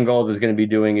 That Mangold is going to be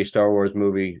doing a Star Wars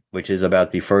movie, which is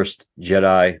about the first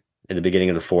Jedi in the beginning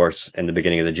of the Force and the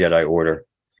beginning of the Jedi Order.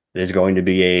 There's going to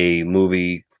be a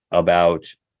movie about,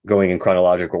 going in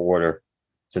chronological order,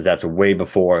 since that's way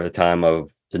before the time of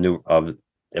of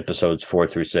episodes 4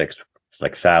 through 6. It's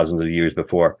like thousands of years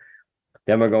before.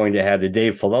 Then we're going to have the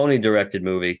Dave Filoni directed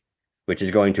movie, which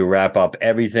is going to wrap up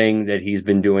everything that he's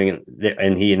been doing,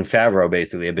 and he and Favreau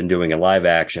basically have been doing in live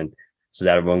action. So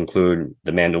that will include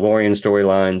the Mandalorian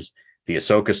storylines, the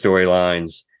Ahsoka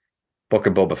storylines, Book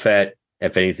of Boba Fett,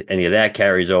 if any of that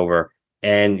carries over.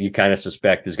 And you kind of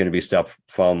suspect there's going to be stuff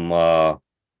from,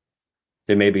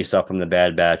 there may be stuff from the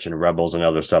Bad Batch and Rebels and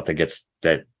other stuff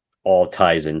that all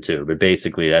ties into. But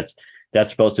basically, that's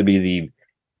supposed to be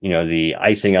the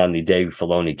icing on the Dave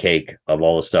Filoni cake of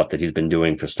all the stuff that he's been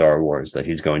doing for Star Wars, that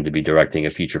he's going to be directing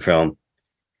a feature film.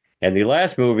 And the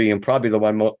last movie, and probably the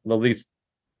one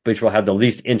which will have the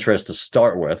least interest to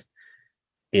start with,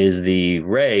 is the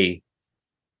Rey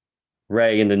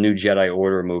in the New Jedi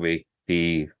Order movie,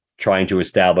 the trying to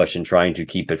establish and trying to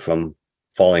keep it from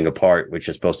falling apart, which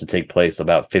is supposed to take place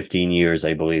about 15 years,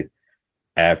 I believe,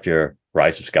 after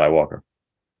Rise of Skywalker.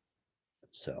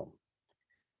 So,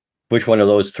 which one of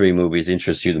those three movies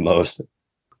interests you the most?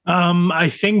 I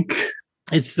think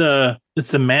it's the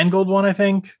Mangold one. I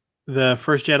think the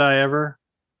first Jedi ever.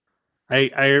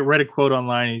 I read a quote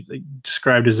online. He's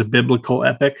described as a biblical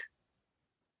epic,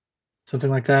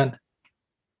 something like that.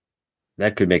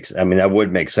 That could make. I mean, that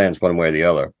would make sense one way or the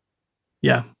other.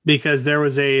 Yeah, because there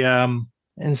was a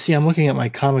and see, I'm looking at my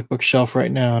comic book shelf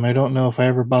right now, and I don't know if I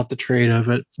ever bought the trade of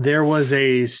it. There was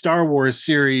a Star Wars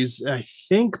series, I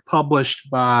think, published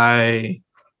by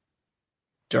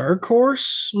Dark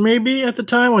Horse, maybe at the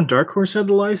time when Dark Horse had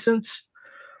the license,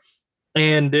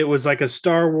 and it was like a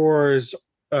Star Wars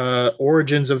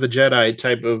Origins of the Jedi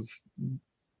type of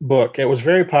book. It was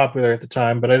very popular at the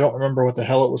time, but I don't remember what the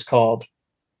hell it was called.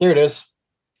 There it is.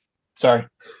 Sorry,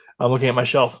 I'm looking at my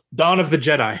shelf. Dawn of the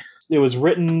Jedi. It was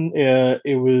written.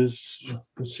 Let's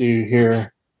see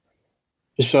here,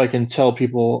 just so I can tell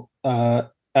people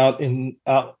out and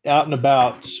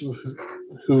about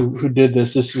who did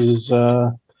this. This is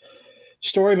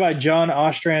story by John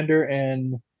Ostrander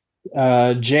and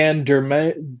Jan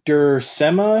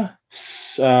Dursema.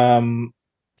 So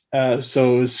it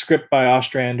was script by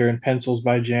Ostrander and pencils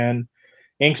by Jan,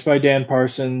 inks by Dan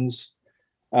Parsons.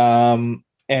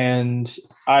 And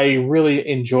I really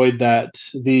enjoyed that.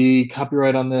 The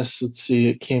copyright on this, let's see,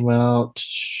 it came out.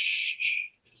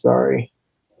 Sorry.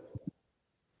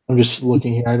 I'm just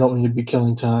looking here. I don't mean to be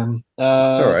killing time.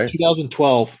 All right.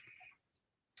 2012,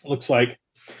 looks like.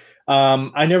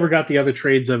 I never got the other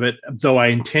trades of it, though I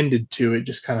intended to. It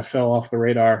just kind of fell off the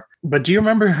radar. But do you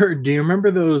remember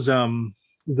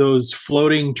those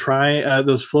floating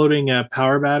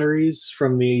power batteries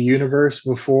from the universe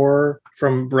before,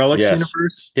 from Relic's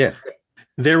universe? Yeah.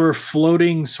 There were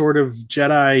floating sort of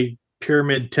Jedi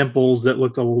pyramid temples that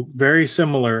looked very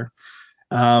similar.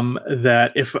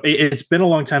 That if it's been a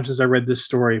long time since I read this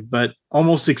story, but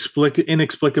almost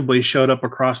inexplicably showed up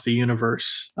across the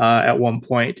universe at one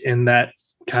point, and that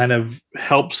kind of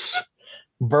helps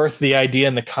birth the idea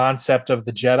and the concept of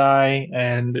the Jedi,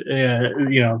 and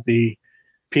the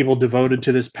people devoted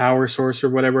to this power source or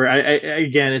whatever.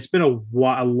 Again, it's been a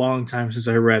long time since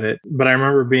I read it, but I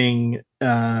remember being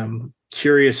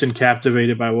curious and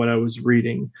captivated by what I was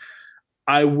reading.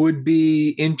 I would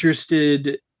be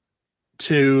interested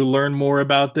to learn more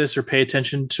about this or pay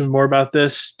attention to more about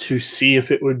this to see if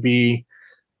it would be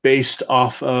based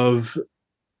off of,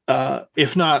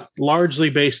 if not largely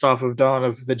based off of Dawn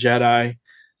of the Jedi,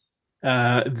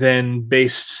 then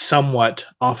based somewhat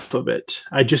off of it.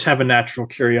 I just have a natural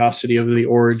curiosity of the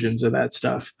origins of that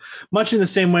stuff. Much in the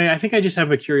same way, I think I just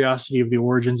have a curiosity of the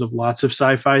origins of lots of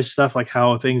sci-fi stuff, like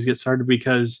how things get started,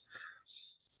 because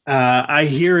I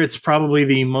hear it's probably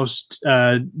the most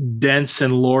dense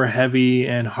and lore heavy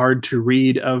and hard to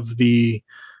read of the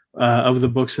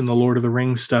books in the Lord of the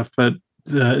Rings stuff. But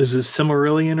is it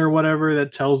Silmarillion or whatever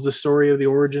that tells the story of the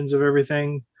origins of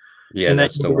everything? Yeah,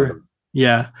 that's the one.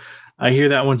 Yeah, I hear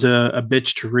that one's a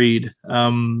bitch to read.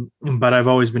 But I've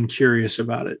always been curious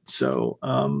about it. So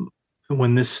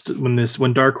when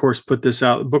Dark Horse put this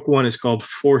out, book one is called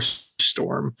Force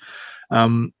Storm.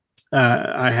 I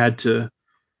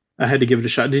had to give it a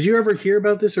shot. Did you ever hear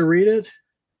about this or read it?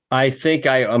 I think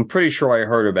I'm pretty sure I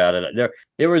heard about it.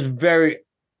 There was very,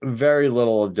 very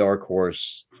little of Dark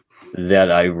Horse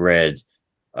that I read.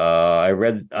 I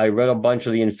read a bunch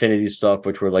of the Infinity stuff,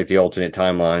 which were like the alternate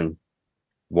timeline,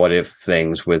 what if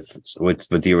things with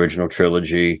the original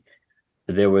trilogy.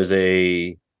 There was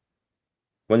when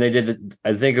they did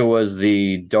I think it was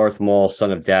the Darth Maul,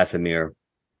 Son of Dathomir.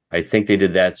 I think they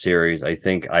did that series. I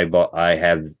think I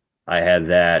had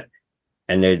that.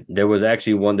 And there was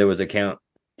actually one. There was a Count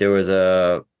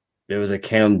Dooku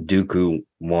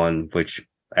one, which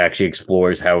actually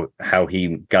explores how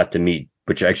he got to meet,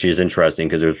 which actually is interesting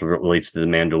because it relates to the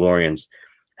Mandalorians,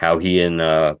 how he and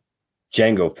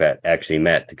Jango Fett actually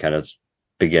met to kind of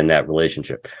begin that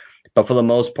relationship. But for the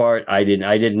most part, I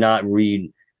did not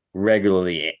read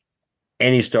regularly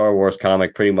any Star Wars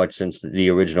comic pretty much since the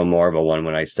original Marvel one,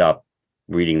 when I stopped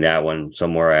reading that one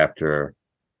somewhere after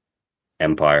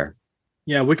Empire.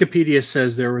 Yeah, Wikipedia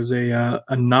says there was a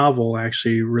novel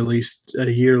actually released a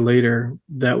year later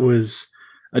that was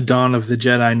a Dawn of the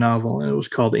Jedi novel, and it was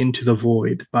called Into the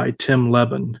Void by Tim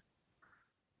Levin.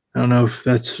 I don't know if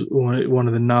that's one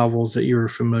of the novels that you were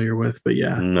familiar with, but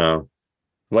yeah, No.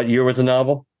 What year was the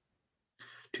novel?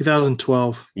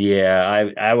 2012.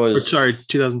 Yeah, I Or was. sorry,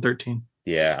 2013.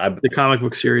 Yeah, The comic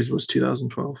book series was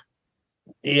 2012.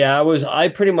 I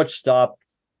pretty much stopped.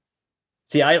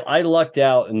 See, I lucked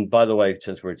out, and by the way,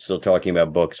 since we're still talking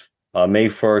about books, May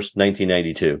 1st,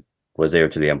 1992 was Heir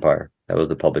to the Empire. That was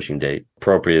the publishing date,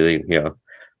 appropriately,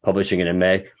 publishing it in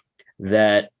May.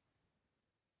 That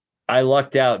I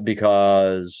lucked out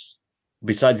because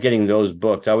besides getting those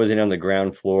books, I was in on the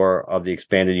ground floor of the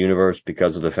expanded universe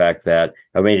because of the fact that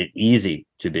I made it easy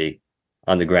to be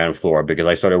on the ground floor because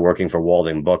I started working for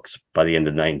Walden Books by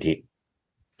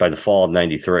the fall of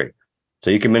 93. So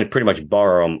you can pretty much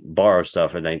borrow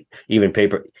stuff, and then even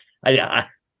paper. I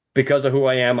because of who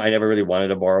I am, I never really wanted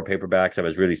to borrow paperbacks. I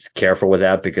was really careful with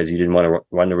that because you didn't want to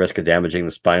run the risk of damaging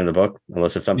the spine of the book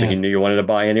unless it's something you knew you wanted to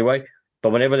buy anyway.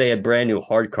 But whenever they had brand new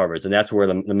hardcovers, and that's where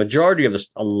the majority of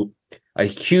a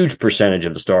huge percentage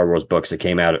of the Star Wars books that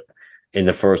came out in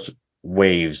the first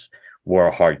waves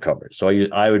were hardcovers. So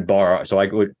I would borrow. So I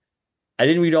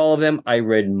didn't read all of them. I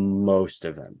read most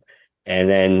of them. And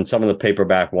then some of the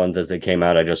paperback ones as they came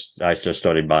out, I just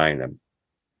started buying them.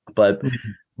 But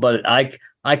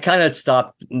I kind of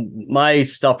stopped. My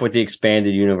stuff with the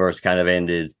expanded universe kind of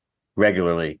ended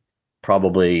regularly,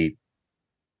 probably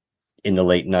in the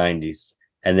late 90s.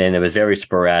 And then it was very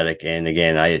sporadic. And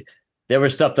again, there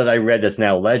was stuff that I read that's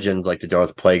now legends, like the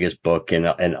Darth Plagueis book and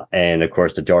of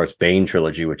course the Darth Bane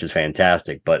trilogy, which is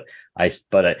fantastic. But as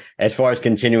far as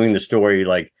continuing the story,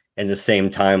 like in the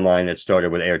same timeline that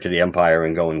started with Heir to the Empire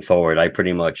and going forward, I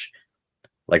pretty much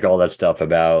like all that stuff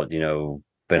about,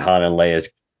 Ben Han and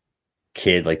Leia's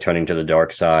kid, like turning to the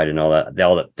dark side and all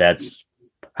that. That's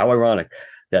how ironic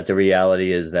that the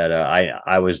reality is that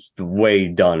I was way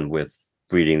done with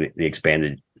reading the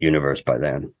expanded universe by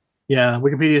then. Yeah,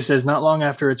 Wikipedia says not long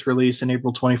after its release in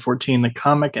April 2014, the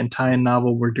comic and tie-in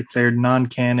novel were declared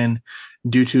non-canon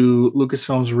due to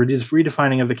Lucasfilm's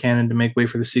redefining of the canon to make way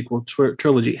for the sequel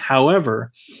trilogy.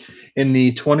 However, in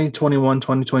the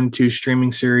 2021-2022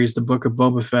 streaming series, The Book of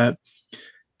Boba Fett,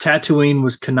 Tatooine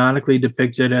was canonically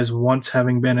depicted as once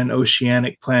having been an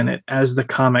oceanic planet, as the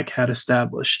comic had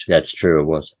established. That's true, it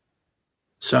was.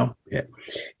 So yeah.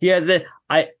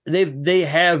 They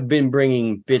have been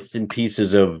bringing bits and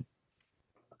pieces of.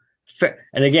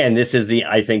 And again,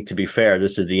 I think, to be fair,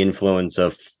 this is the influence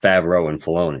of Favreau and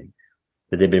Filoni,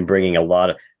 that they've been bringing a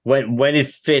lot of, when it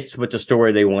fits with the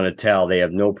story they want to tell, they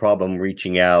have no problem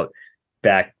reaching out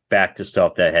back to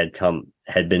stuff that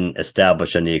had been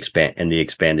established in the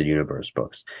expanded universe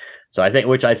books. So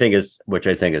which I think is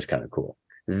kind of cool.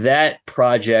 That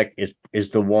project is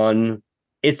the one.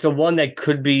 It's the one that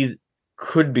could be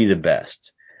the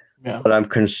best. yeah. What I'm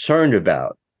concerned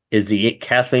about is the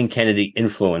Kathleen Kennedy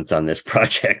influence on this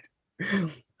project,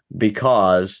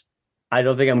 because I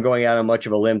don't think I'm going out on much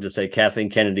of a limb to say Kathleen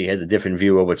Kennedy has a different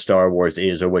view of what Star Wars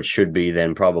is or what should be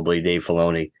than probably Dave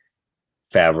Filoni,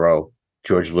 Favreau,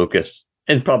 George Lucas,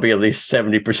 and probably at least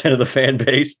 70% of the fan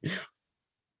base.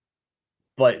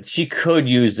 But she could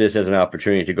use this as an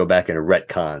opportunity to go back and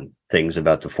retcon things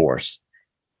about the Force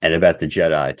and about the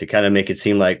Jedi to kind of make it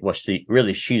seem like, well,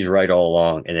 she's right all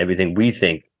along, and everything we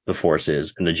think the Force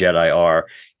is and the Jedi are,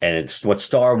 and it's what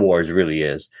Star Wars really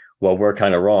is. Well, we're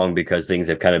kind of wrong because things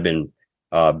have kind of been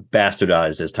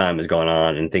bastardized as time has gone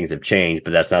on and things have changed,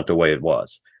 but that's not the way it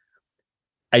was.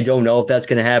 I don't know if that's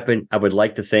going to happen. I would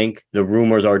like to think the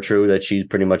rumors are true that she's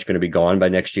pretty much going to be gone by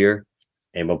next year,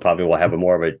 and we'll have a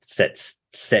more of a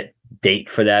set date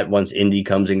for that once Indy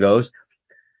comes and goes.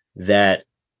 That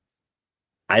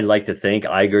I'd like to think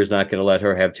Iger's not going to let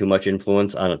her have too much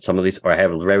influence on some of these, or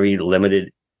have very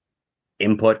limited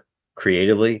input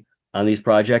creatively on these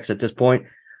projects at this point.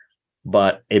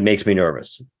 But it makes me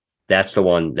nervous. That's the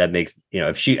one that makes,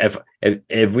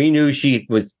 if we knew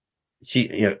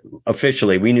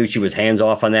officially we knew she was hands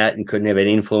off on that and couldn't have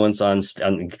any influence on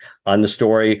the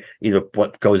story, either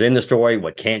what goes in the story,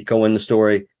 what can't go in the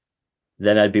story,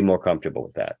 then I'd be more comfortable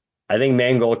with that. I think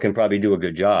Mangold can probably do a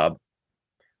good job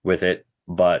with it,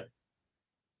 but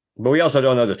But we also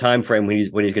don't know the time frame when he's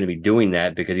going to be doing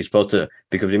that, because he's supposed to.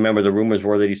 Because remember, the rumors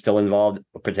were that he's still involved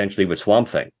potentially with Swamp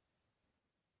Thing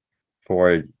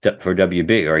for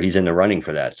WB, or he's in the running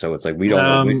for that. So it's like we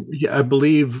don't know. Yeah, I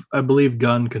believe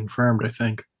Gunn confirmed. I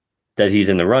think that he's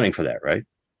in the running for that, right?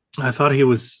 I thought he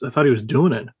was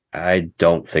doing it. I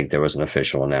don't think there was an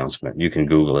official announcement. You can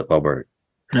Google it, Robert.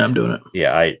 Yeah, I'm doing it.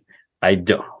 Yeah, I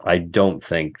don't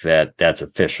think that that's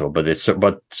official, but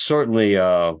certainly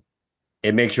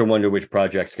it makes you wonder which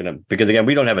project's gonna, because again,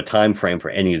 we don't have a time frame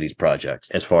for any of these projects,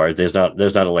 as far as there's not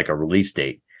like a release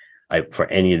date for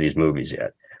any of these movies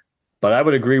yet. But I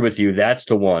would agree with you, that's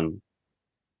the one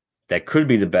that could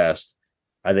be the best.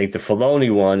 I think the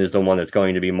Filoni one is the one that's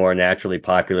going to be more naturally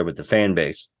popular with the fan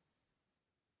base.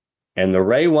 And the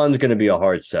Ray one's going to be a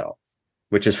hard sell,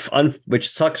 which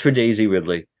sucks for Daisy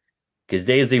Ridley, because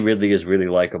Daisy Ridley is really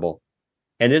likable.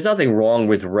 And there's nothing wrong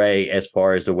with Ray as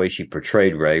far as the way she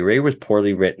portrayed Ray. Ray was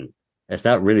poorly written. It's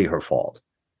not really her fault.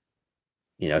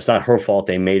 It's not her fault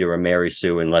they made her a Mary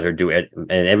Sue and let her do it, and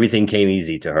everything came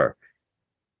easy to her.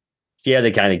 Yeah,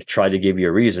 they kind of tried to give you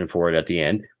a reason for it at the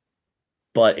end,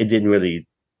 but it didn't really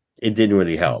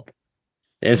help.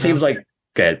 And it seems like,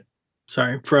 go ahead.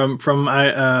 Sorry, from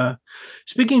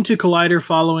speaking to Collider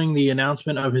following the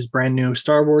announcement of his brand new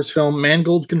Star Wars film,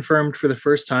 Mangold confirmed for the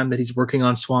first time that he's working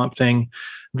on Swamp Thing,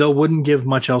 though wouldn't give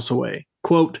much else away.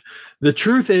 Quote, "The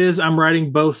truth is, I'm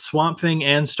writing both Swamp Thing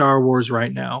and Star Wars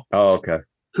right now. Oh, okay.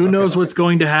 Who knows what's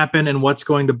going to happen and what's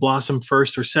going to blossom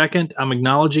first or second? I'm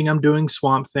acknowledging I'm doing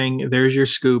Swamp Thing. There's your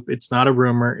scoop. It's not a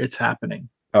rumor. It's happening."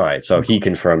 All right, so he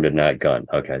confirmed it, not Gunn.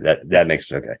 Okay, that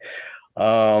makes it okay.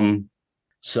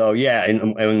 So yeah,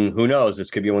 and who knows?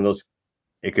 This could be one of those.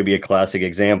 It could be a classic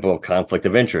example of conflict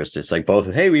of interest. It's like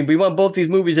both. Hey, we want both these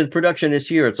movies in production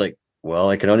this year. It's like, well,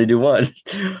 I can only do one.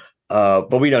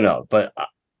 But we don't know. But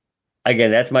again,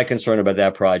 that's my concern about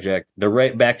that project.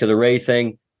 Back to the Ray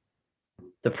thing.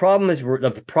 The problem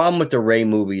with the Ray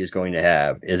movie is going to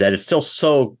have is that it's still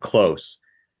so close.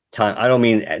 Time. I don't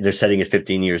mean they're setting it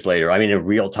 15 years later. I mean in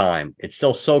real time. It's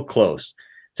still so close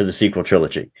to the sequel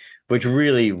trilogy, which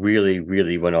really, really,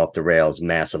 really went off the rails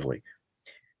massively.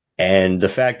 And the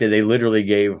fact that they literally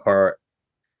gave her,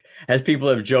 as people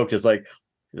have joked, is like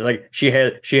she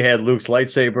had Luke's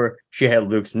lightsaber, she had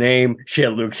Luke's name, she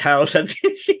had Luke's house, and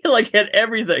she had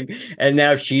everything. And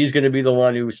now she's going to be the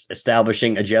one who's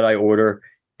establishing a Jedi Order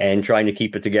and trying to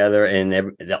keep it together,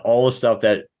 and all the stuff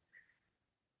that,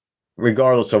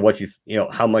 regardless of what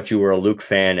how much you were a Luke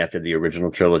fan after the original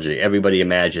trilogy, everybody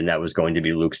imagined that was going to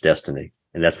be Luke's destiny,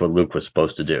 and that's what Luke was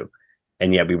supposed to do,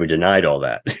 and yet we were denied all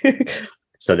that.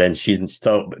 So then she's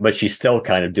still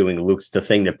kind of doing the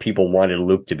thing that people wanted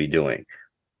Luke to be doing.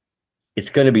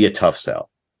 It's going to be a tough sell.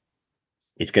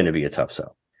 They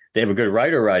have a good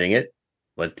writer writing it,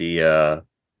 but the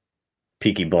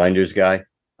Peaky Blinders guy,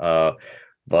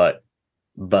 but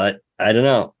I don't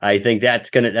know. I think that's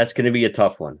gonna be a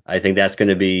tough one. I think that's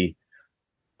gonna be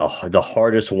the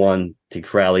hardest one to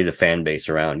rally the fan base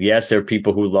around. Yes, there are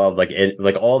people who love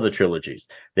like all the trilogies.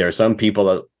 There are some people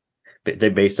that they,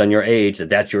 based on your age,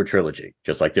 that's your trilogy.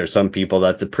 Just like there's some people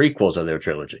that the prequels are their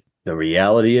trilogy. The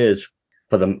reality is,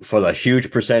 for the huge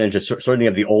percentage, certainly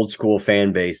of the old school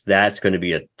fan base, that's going to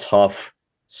be a tough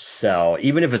sell.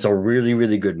 Even if it's a really,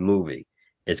 really good movie,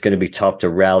 it's going to be tough to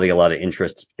rally a lot of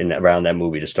interest around that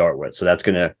movie to start with. So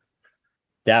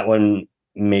that one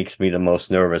makes me the most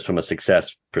nervous from a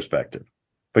success perspective,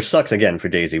 which sucks again for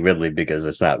Daisy Ridley, because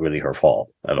it's not really her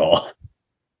fault at all.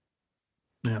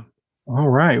 Yeah. All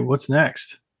right. What's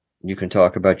next? You can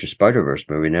talk about your Spider-Verse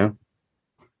movie now.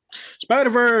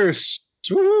 Spider-Verse.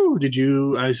 Woo!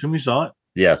 I assume you saw it?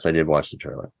 Yes, I did watch the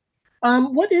trailer.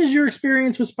 What is your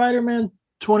experience with Spider-Man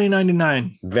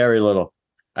 2099? Very little.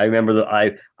 I remember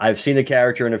I've seen the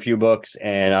character in a few books,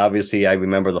 and obviously I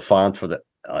remember the font for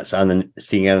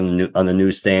seeing it on the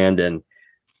newsstand,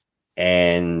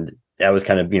 and that was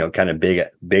kind of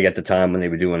big at the time when they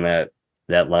were doing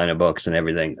that line of books and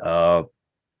everything.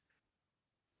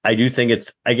 I do think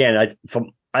it's, again,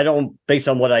 based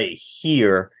on what I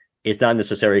hear, it's not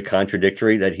necessarily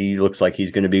contradictory that he looks like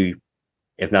he's going to be,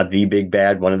 if not the big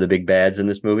bad, one of the big bads in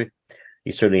this movie.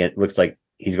 He certainly looks like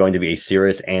he's going to be a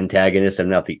serious antagonist and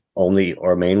not the only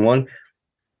or main one.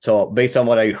 So based on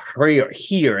what I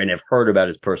hear and have heard about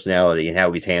his personality and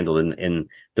how he's handled in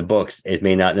the books, it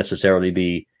may not necessarily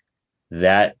be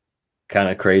that kind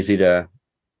of crazy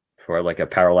for like a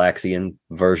parallaxian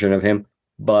version of him.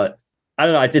 But I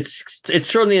don't know. It's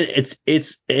certainly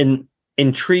it's an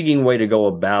intriguing way to go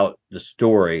about the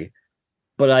story,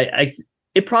 but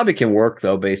it probably can work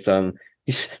though, based on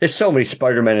there's so many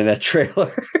Spider-Men in that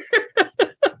trailer.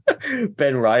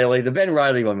 Ben Riley. The Ben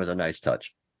Riley one was a nice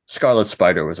touch. Scarlet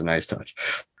Spider was a nice touch.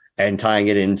 And tying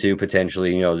it into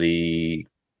potentially, the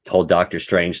whole Doctor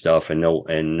Strange stuff and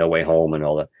No Way Home and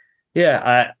all that.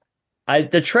 Yeah,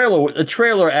 the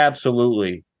trailer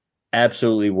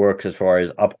absolutely works as far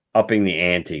as upping the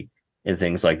ante and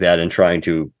things like that and trying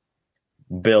to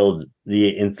build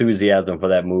the enthusiasm for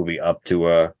that movie up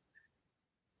to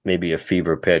maybe a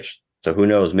fever pitch. So who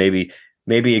knows? Maybe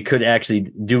it could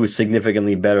actually do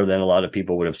significantly better than a lot of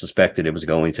people would have suspected it was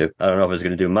going to. I don't know if it's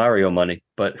going to do Mario money,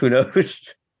 but who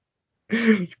knows?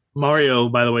 Mario,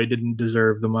 by the way, didn't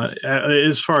deserve the money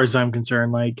as far as I'm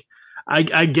concerned. Like,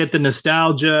 I get the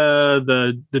nostalgia,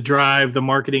 the drive, the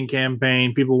marketing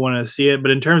campaign. People want to see it,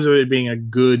 but in terms of it being a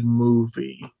good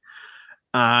movie,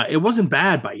 it wasn't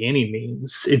bad by any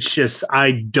means. It's just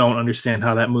I don't understand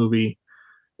how that movie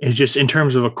is just in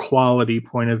terms of a quality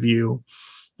point of view,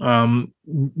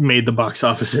 made the box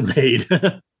office it made.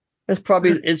 It's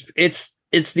probably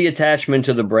it's the attachment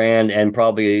to the brand, and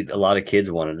probably a lot of kids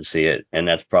wanted to see it, and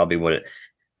that's probably what it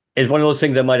is. One of those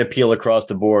things that might appeal across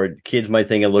the board. Kids might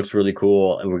think it looks really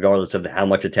cool, and regardless of how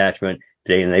much attachment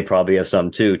they probably have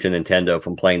some too to Nintendo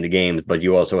from playing the games. But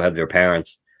you also have their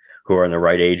parents who are in the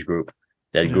right age group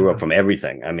that grew up from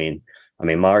everything. I mean,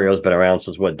 Mario's been around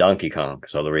since Donkey Kong.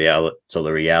 So the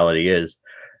reality is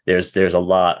there's a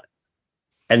lot.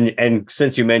 And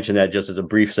since you mentioned that, just as a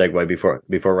brief segue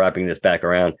before wrapping this back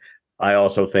around, I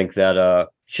also think that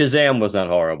Shazam was not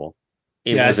horrible.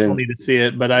 I still need to see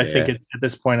it, but I think it's at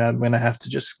this point I'm gonna have to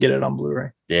just get it on Blu-ray.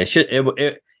 Yeah,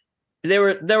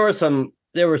 there were some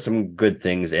good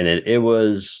things in it. It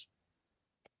was.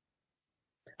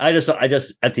 I just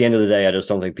at the end of the day, I just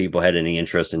don't think people had any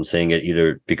interest in seeing it,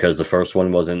 either because the first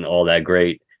one wasn't all that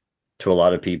great to a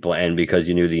lot of people, and because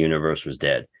you knew the universe was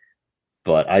dead.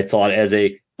 But I thought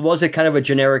was it kind of a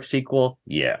generic sequel?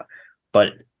 Yeah.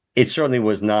 But it certainly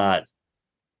was not.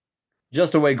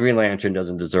 Just the way Green Lantern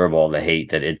doesn't deserve all the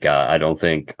hate that it got. I don't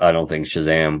think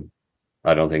Shazam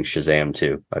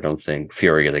 2. I don't think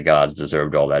Fury of the Gods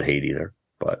deserved all that hate either.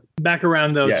 But back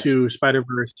around though to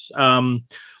Spider-Verse.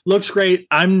 Looks great.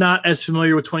 I'm not as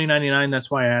familiar with 2099.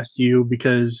 That's why I asked you,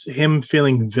 because him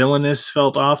feeling villainous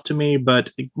felt off to me,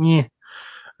 but we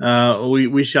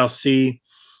shall see.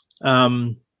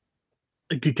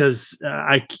 Because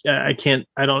I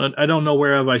don't know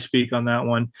whereof I speak on that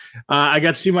one. I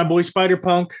got to see my boy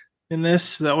Spider-Punk in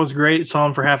this. That was great. Saw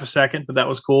him for half a second, but that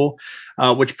was cool,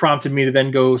 which prompted me to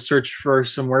then go search for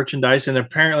some merchandise. And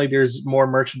apparently there's more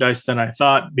merchandise than I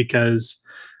thought, because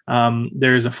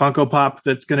there's a Funko Pop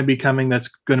that's going to be coming that's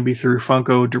going to be through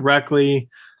Funko directly.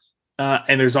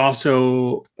 And there's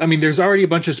also, there's already a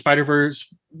bunch of Spider-Verse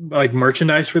like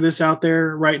merchandise for this out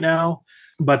there right now.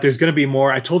 But there's going to be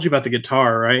more. I told you about the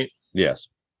guitar, right? Yes.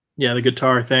 Yeah, the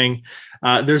guitar thing.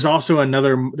 There's also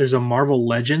there's a Marvel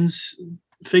Legends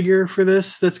figure for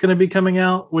this that's going to be coming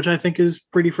out, which I think is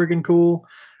pretty freaking cool.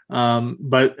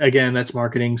 But again, that's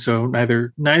marketing, so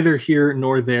neither here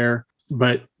nor there.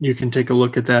 But you can take a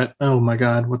look at that. Oh my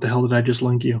God, what the hell did I just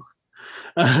link you?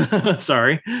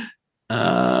 Sorry.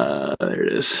 There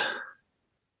it is.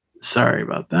 Sorry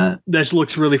about that. That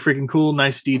looks really freaking cool.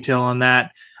 Nice detail on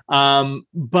that.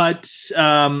 But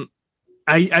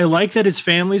I like that his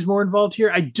family's more involved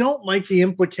here. I don't like the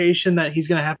implication that he's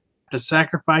going to have to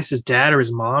sacrifice his dad or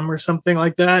his mom or something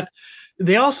like that.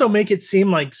 They also make it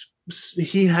seem like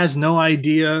he has no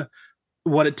idea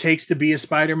what it takes to be a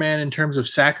Spider-Man in terms of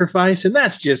sacrifice. And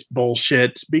that's just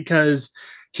bullshit, because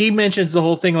he mentions the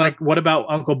whole thing like, what about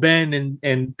Uncle Ben?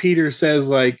 And Peter says,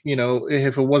 like,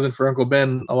 if it wasn't for Uncle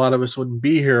Ben, a lot of us wouldn't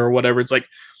be here or whatever. It's like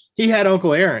he had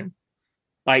Uncle Aaron.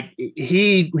 Like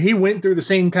he went through the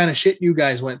same kind of shit you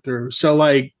guys went through. So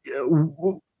like,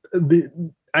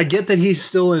 I get that he's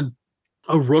still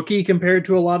a rookie compared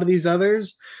to a lot of these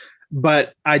others,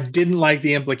 but I didn't like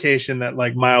the implication that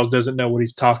like Miles doesn't know what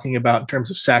he's talking about in terms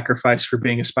of sacrifice for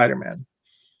being a Spider-Man.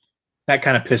 That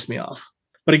kind of pissed me off.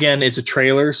 But again, it's a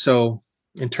trailer, so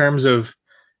in terms of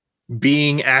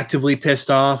being actively pissed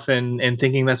off and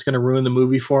thinking that's going to ruin the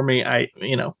movie for me,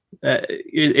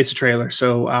 it's a trailer,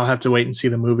 so I'll have to wait and see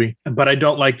the movie. But I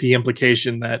don't like the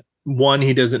implication that, one,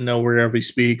 he doesn't know wherever he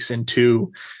speaks, and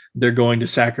two, they're going to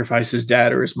sacrifice his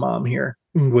dad or his mom here,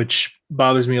 which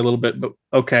bothers me a little bit. But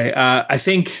okay, I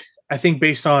think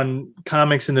based on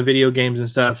comics and the video games and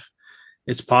stuff,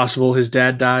 it's possible his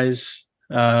dad dies,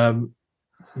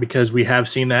 because we have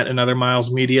seen that in other Miles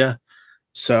media.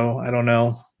 So I don't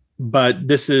know. But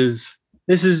this is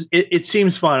it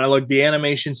seems fun. I like the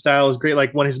animation style is great.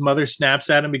 Like when his mother snaps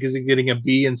at him because he's getting a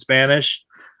B in Spanish.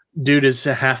 dude is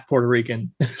a half Puerto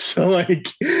Rican. So like,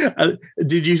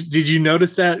 did you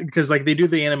notice that? Because like they do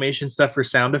the animation stuff for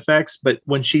sound effects, but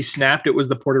when she snapped, it was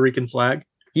the Puerto Rican flag.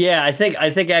 Yeah, I think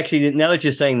actually now that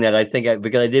you're saying that,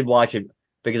 because I did watch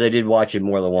it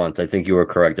more than once. I think you were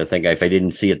correct. I think if I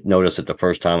didn't notice it the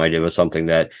first time, it was something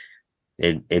that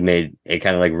it made it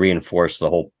kind of like reinforced the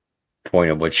whole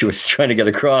point of what she was trying to get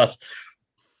across.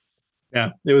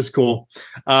 Yeah, it was cool.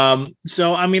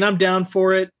 So I mean, I'm down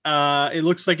for it. It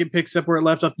looks like it picks up where it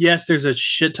left off. Yes, there's a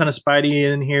shit ton of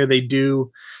Spidey in here. They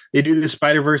do the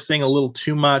Spider-Verse thing a little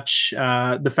too much.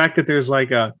 The fact that there's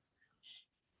like a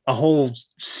whole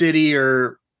city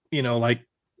or like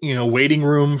waiting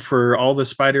room for all the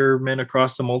Spider-Men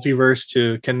across the multiverse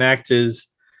to connect is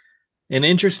an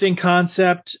interesting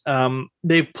concept.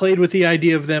 They've played with the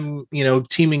idea of them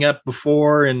teaming up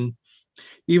before and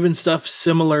even stuff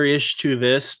similar-ish to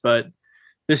this, but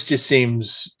this just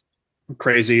seems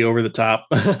crazy over the top.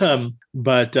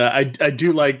 But I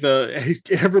do like the hey,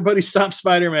 everybody stop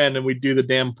Spider-Man and we do the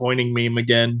damn pointing meme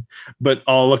again, but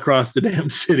all across the damn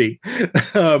city.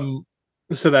 um,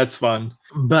 so that's fun.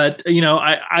 But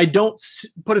I don't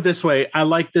put it this way. I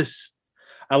like this.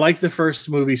 I like the first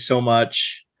movie so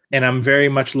much, and I'm very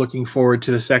much looking forward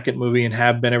to the second movie and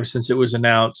have been ever since it was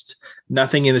announced.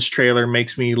 Nothing in this trailer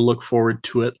makes me look forward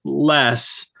to it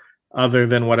less, other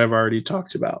than what I've already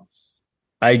talked about.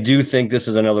 I do think this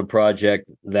is another project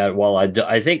that while I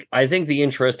think the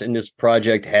interest in this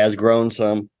project has grown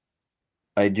some.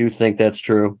 I do think that's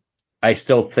true. I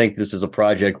still think this is a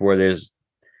project where there's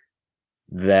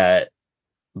that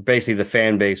basically the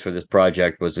fan base for this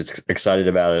project was excited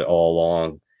about it all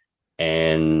along,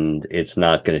 and it's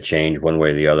not going to change one way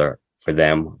or the other for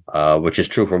them, which is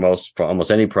true for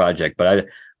almost any project. But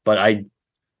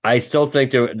I still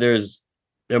think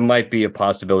there might be a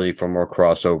possibility for more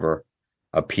crossover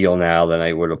appeal now than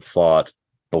I would have thought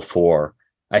before.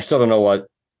 I still don't know what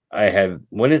I have.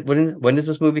 When does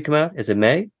this movie come out? Is it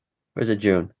May or is it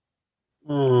June?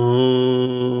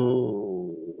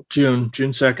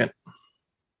 June 2nd.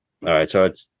 All right,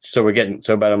 we're getting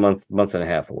about a month and a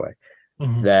half away.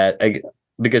 Mm-hmm.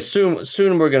 Because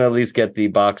soon we're going to at least get the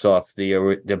box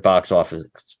office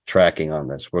tracking on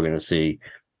this. We're going to see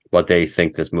what they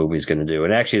think this movie is going to do.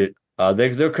 And actually,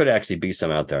 there could actually be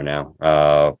some out there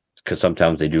now, because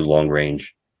sometimes they do long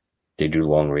range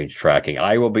tracking.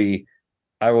 I will be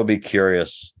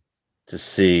curious to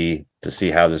see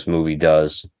how this movie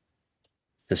does,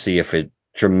 to see if it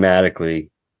dramatically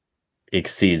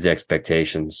exceeds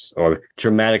expectations or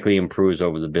dramatically improves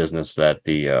over the business that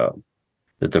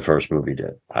the first movie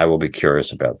did. I will be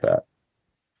curious about that.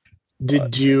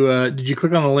 Did you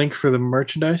click on the link for the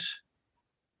merchandise?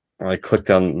 I clicked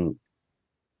on.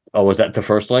 Oh, was that the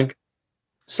first link?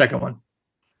 Second one.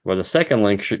 Well, the second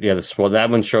link that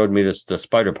one showed me the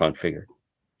Spider-Punk figure.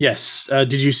 Yes.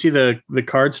 Did you see the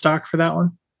card stock for that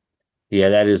one? Yeah,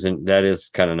 that is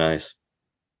kind of nice.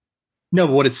 No,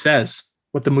 but what it says,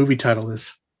 what the movie title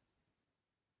is.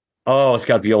 Oh, it's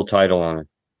got the old title on it.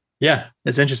 Yeah,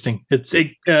 it's interesting. For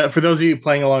those of you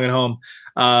playing along at home.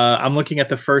 I'm looking at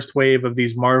the first wave of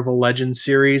these Marvel Legends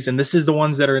series, and this is the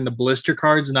ones that are in the blister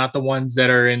cards, not the ones that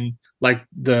are in like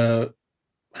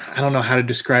I don't know how to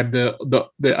describe the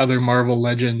other Marvel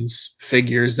Legends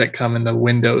figures that come in the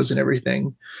windows and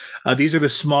everything. These are the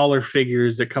smaller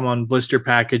figures that come on blister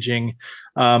packaging.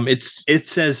 It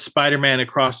says Spider-Man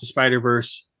Across the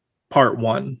Spider-Verse Part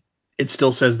 1. It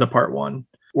still says the Part 1,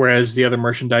 whereas the other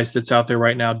merchandise that's out there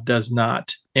right now does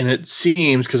not. And it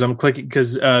seems, because I'm clicking,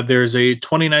 because there's a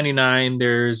 2099,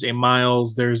 there's a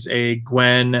Miles, there's a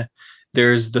Gwen,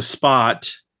 there's the Spot,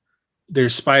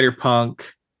 there's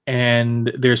Spider-Punk,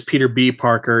 and there's Peter B.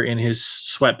 Parker in his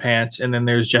sweatpants, and then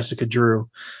there's Jessica Drew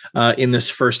in this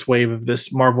first wave of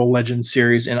this Marvel Legends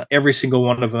series, and every single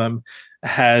one of them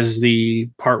has the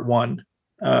Part 1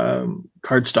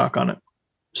 cardstock on it.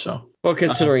 So, well,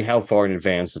 considering how far in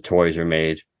advance the toys are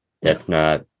made, that's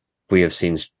not. We have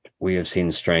seen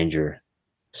stranger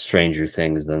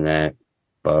things than that,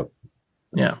 but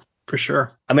yeah, for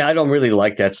sure. I mean, I don't really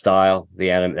like that style,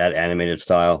 that animated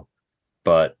style,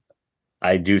 but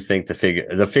I do think the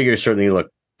figures certainly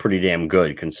look pretty damn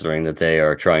good considering that they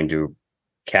are trying to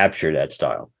capture that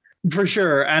style. For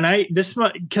sure. And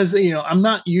because I'm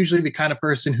not usually the kind of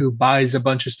person who buys a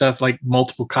bunch of stuff, like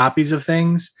multiple copies of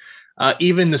things.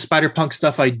 Even the Spider-Punk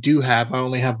stuff I do have, I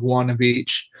only have one of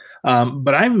each.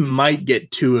 But I might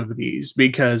get two of these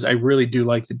because I really do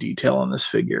like the detail on this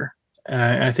figure.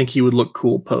 I think he would look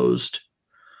cool posed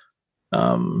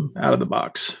out of the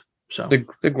box. So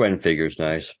the Gwen figure's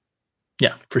nice.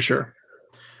 Yeah, for sure.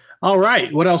 All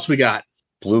right. What else we got?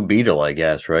 Blue Beetle, I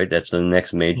guess, right? That's the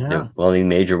next major, Yeah. the only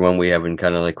major one we haven't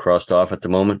kind of like crossed off at the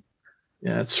moment.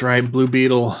 Yeah, that's right. Blue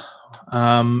Beetle,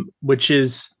 which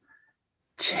is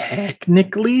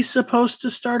technically supposed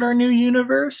to start our new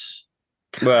universe.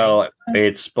 Well,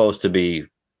 it's supposed to be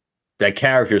that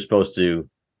character is supposed to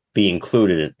be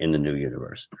included in the new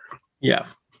universe. Yeah.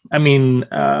 I mean,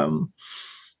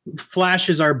 Flash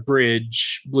is our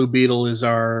bridge. Blue Beetle is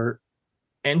our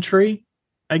entry,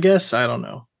 I guess. I don't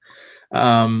know.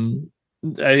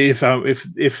 If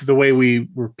the way we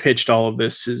were pitched all of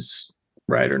this is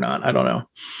right or not, I don't know.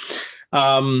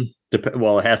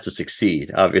 Well, it has to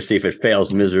succeed. Obviously, if it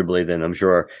fails miserably, then I'm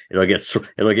sure it'll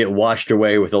get washed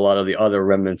away with a lot of the other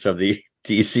remnants of the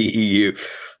DCEU.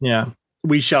 Yeah,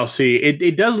 we shall see.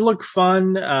 It does look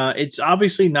fun. It's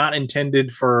obviously not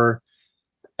intended for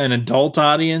an adult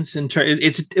audience.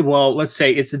 Let's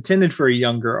say it's intended for a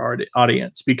younger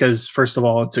audience because first of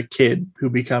all, it's a kid who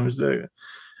becomes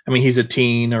he's a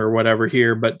teen or whatever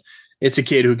here, but it's a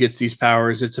kid who gets these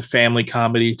powers. It's a family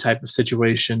comedy type of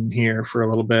situation here for a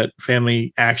little bit,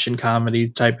 family action comedy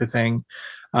type of thing.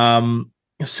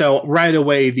 So right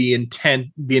away, the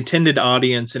intended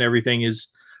audience and everything is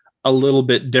a little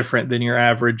bit different than your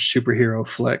average superhero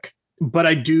flick. But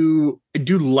I do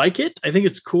like it. I think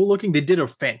it's cool looking. They did a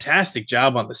fantastic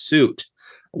job on the suit.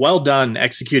 Well done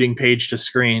executing page to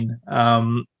screen.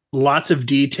 Lots of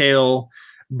detail,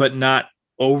 but not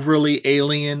overly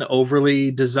alien,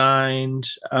 overly designed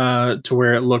to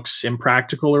where it looks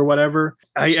impractical or whatever.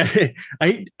 I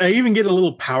even get a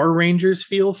little Power Rangers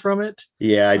feel from it.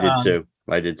 Yeah, I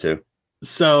did too.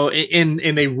 So and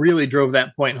they really drove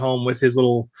that point home with his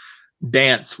little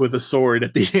dance with a sword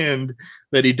at the end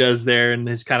that he does there and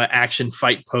his kind of action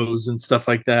fight pose and stuff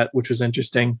like that, which was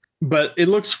interesting. But it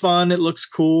looks fun. It looks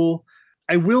cool.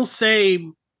 I will say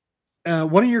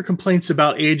one of your complaints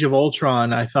about Age of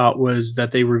Ultron, I thought, was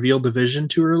that they revealed the Vision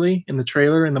too early in the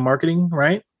trailer and the marketing,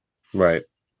 right? Right.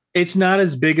 It's not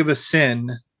as big of a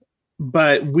sin,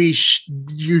 but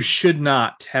you should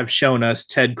not have shown us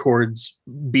Ted Kord's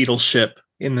Beetle ship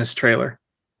in this trailer.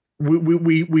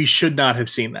 We should not have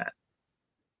seen that.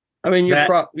 I mean,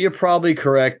 you're probably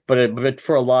correct, but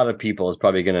for a lot of people, it's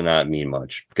probably going to not mean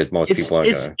much because most people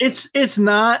aren't going to. It's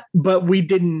not, but we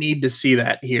didn't need to see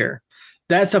that here.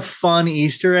 That's a fun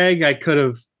Easter egg. I could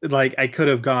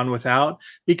have gone without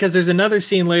because there's another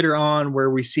scene later on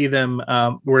where we see them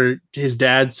where his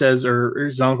dad says or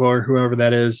his uncle or whoever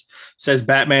that is says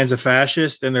Batman's a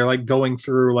fascist, and they're like going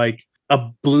through like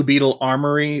a Blue Beetle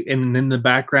armory, and in the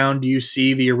background you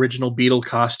see the original Beetle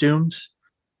costumes.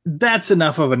 That's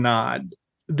enough of a nod.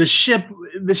 The ship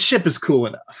is cool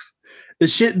enough. The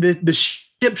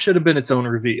ship should have been its own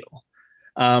reveal.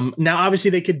 Now,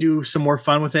 obviously, they could do some more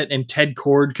fun with it, and Ted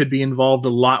Kord could be involved a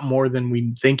lot more than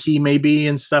we think he may be,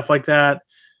 and stuff like that.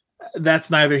 That's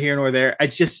neither here nor there.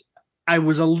 I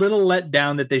was a little let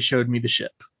down that they showed me the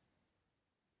ship.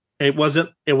 It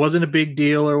wasn't a big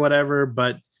deal or whatever,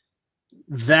 but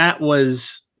that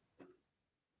was.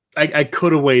 I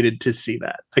could have waited to see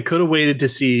that. I could have waited to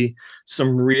see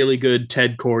some really good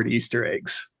Ted Kord Easter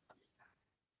eggs.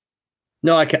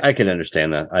 No, I can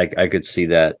understand that. I could see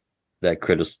that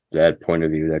point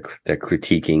of view, that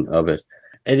critiquing of it.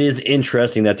 It is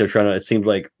interesting that they're trying to. It seems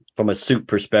like from a suit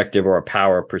perspective or a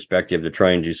power perspective, they're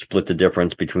trying to split the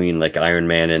difference between like Iron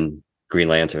Man and Green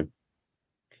Lantern,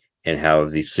 and how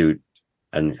the suit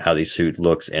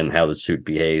looks and how the suit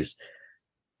behaves.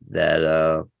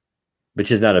 That which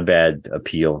is not a bad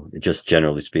appeal, just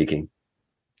generally speaking,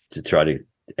 to try to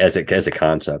as a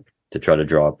concept to try to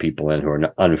draw people in who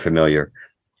are unfamiliar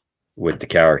with the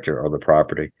character or the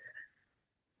property.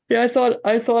 Yeah, I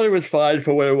thought it was fine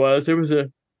for what it was. It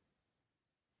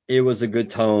was a good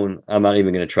tone. I'm not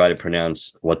even going to try to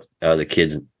pronounce what the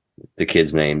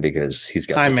kid's name because he's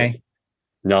got. Jaime.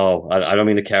 No, I don't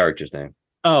mean the character's name.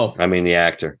 Oh, I mean the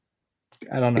actor.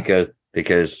 I don't know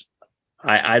because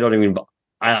I don't even.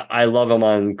 I love him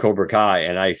on Cobra Kai,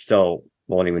 and I still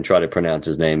won't even try to pronounce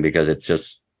his name because it's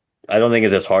just. I don't think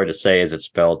it's as hard to say as it's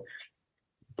spelled.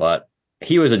 But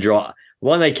he was a draw.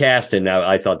 When they cast him, now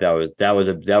I thought that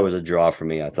was a draw for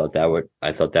me. I thought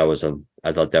that was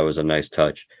a nice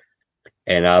touch.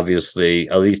 And obviously,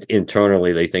 at least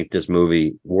internally, they think this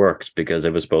movie works because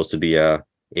it was supposed to be a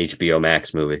HBO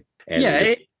Max movie. And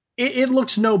yeah, it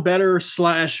looks no better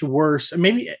 / worse.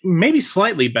 Maybe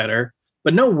slightly better,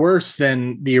 but no worse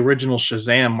than the original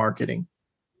Shazam marketing.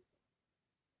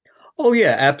 Oh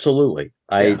yeah, absolutely.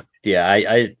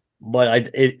 But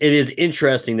it is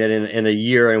interesting that in a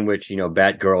year in which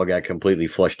Batgirl got completely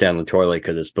flushed down the toilet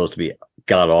because it's supposed to be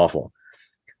god awful,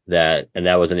 and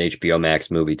that was an HBO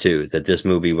Max movie too. That this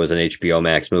movie was an HBO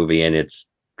Max movie, and it's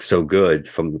so good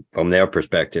from their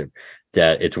perspective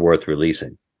that it's worth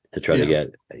releasing to try to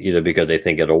get, either because they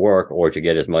think it'll work or to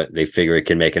get as much, they figure it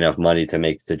can make enough money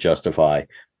to justify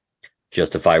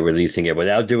releasing it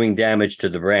without doing damage to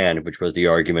the brand, which was the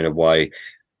argument of why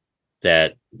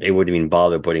that they wouldn't even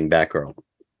bother putting Batgirl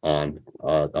on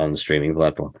the streaming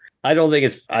platform. I don't think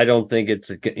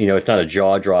it's it's not a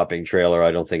jaw-dropping trailer.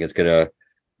 I don't think it's gonna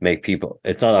make people.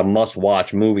 It's not a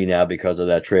must-watch movie now because of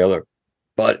that trailer,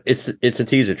 but it's a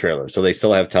teaser trailer, so they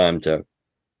still have time to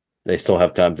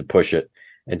push it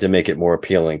and to make it more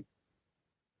appealing.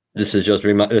 This is just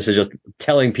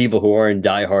telling people who aren't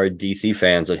diehard DC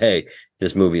fans that, hey,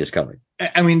 this movie is coming.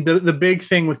 I mean, the big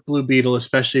thing with Blue Beetle,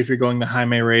 especially if you're going the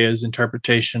Jaime Reyes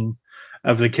interpretation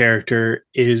of the character,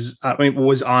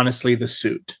 was honestly the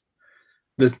suit.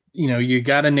 You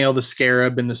got to nail the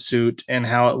scarab in the suit and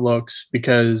how it looks,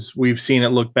 because we've seen it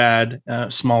look bad,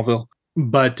 Smallville.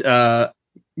 But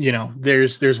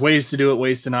there's ways to do it,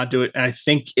 ways to not do it, and I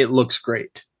think it looks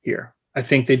great here. I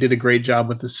think they did a great job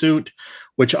with the suit,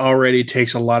 which already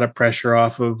takes a lot of pressure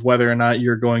off of whether or not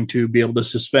you're going to be able to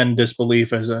suspend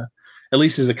disbelief at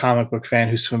least as a comic book fan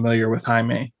who's familiar with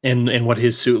Jaime and what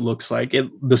his suit looks like.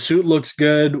 The suit looks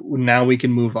good. Now we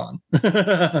can move on.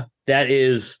 That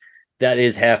is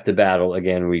half the battle.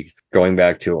 Again, we going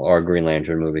back to our Green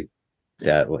Lantern movie.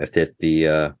 Yeah, if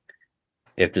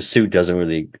the suit doesn't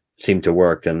really seem to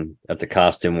work, then if the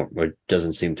costume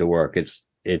doesn't seem to work, it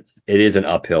is an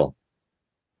uphill.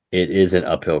 It is an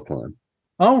uphill climb.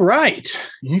 All right.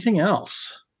 Anything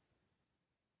else?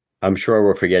 I'm sure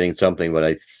we're forgetting something, but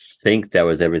I think that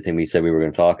was everything we said we were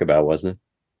going to talk about, wasn't it?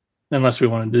 Unless we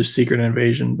want to do Secret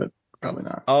Invasion, but probably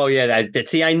not. Oh yeah,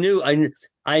 see, I knew, and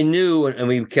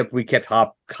we kept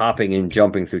hopping and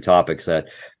jumping through topics that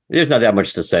there's not that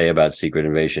much to say about Secret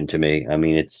Invasion to me. I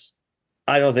mean,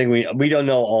 I don't think we don't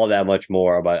know all that much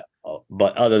more about,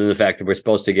 but other than the fact that we're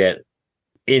supposed to get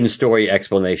in-story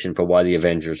explanation for why the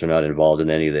Avengers are not involved in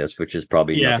any of this, which is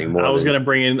probably nothing more. I was going to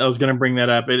bring that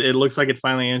up. It looks like it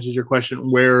finally answers your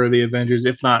question. Where are the Avengers?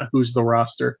 If not, who's the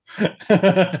roster?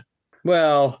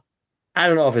 Well, I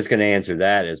don't know if it's going to answer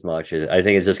that as much. I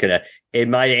think it's just going to.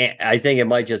 I think it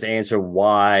might just answer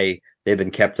why they've been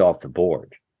kept off the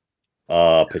board,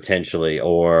 potentially.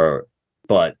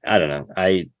 But I don't know.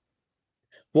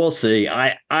 We'll see.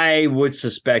 I would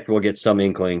suspect we'll get some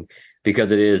inkling,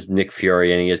 because it is Nick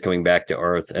Fury and he is coming back to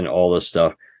Earth and all this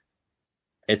stuff.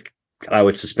 I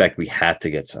would suspect we have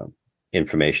to get some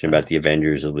information about the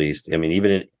Avengers at least. I mean,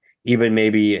 even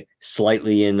maybe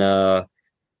slightly in the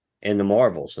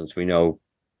Marvel, since we know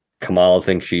Kamala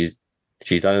thinks she's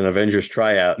on an Avengers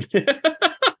tryout.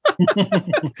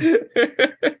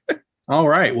 All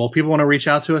right. Well, people want to reach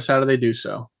out to us. How do they do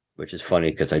so? Which is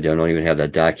funny because I don't even have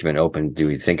that document open.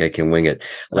 Do you think I can wing it?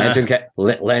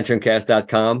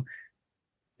 LanternCast.com.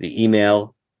 The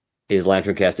email is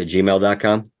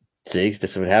lanterncast@gmail.com. See, this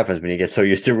is what happens when you get so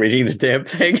used to reading the damn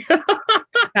thing.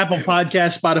 Apple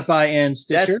Podcast, Spotify, and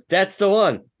Stitcher. That's the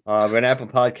one. We're on Apple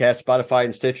Podcast, Spotify,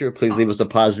 and Stitcher. Please leave us a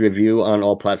positive review on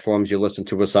all platforms you listen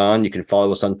to us on. You can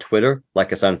follow us on Twitter,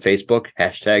 like us on Facebook,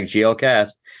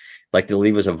 #GLCast. Like to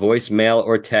leave us a voicemail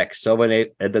or text,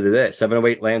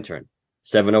 708 Lantern,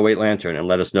 708 Lantern, and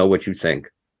let us know what you think.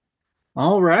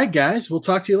 All right, guys. We'll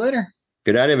talk to you later.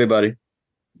 Good night, everybody.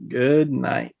 Good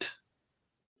night.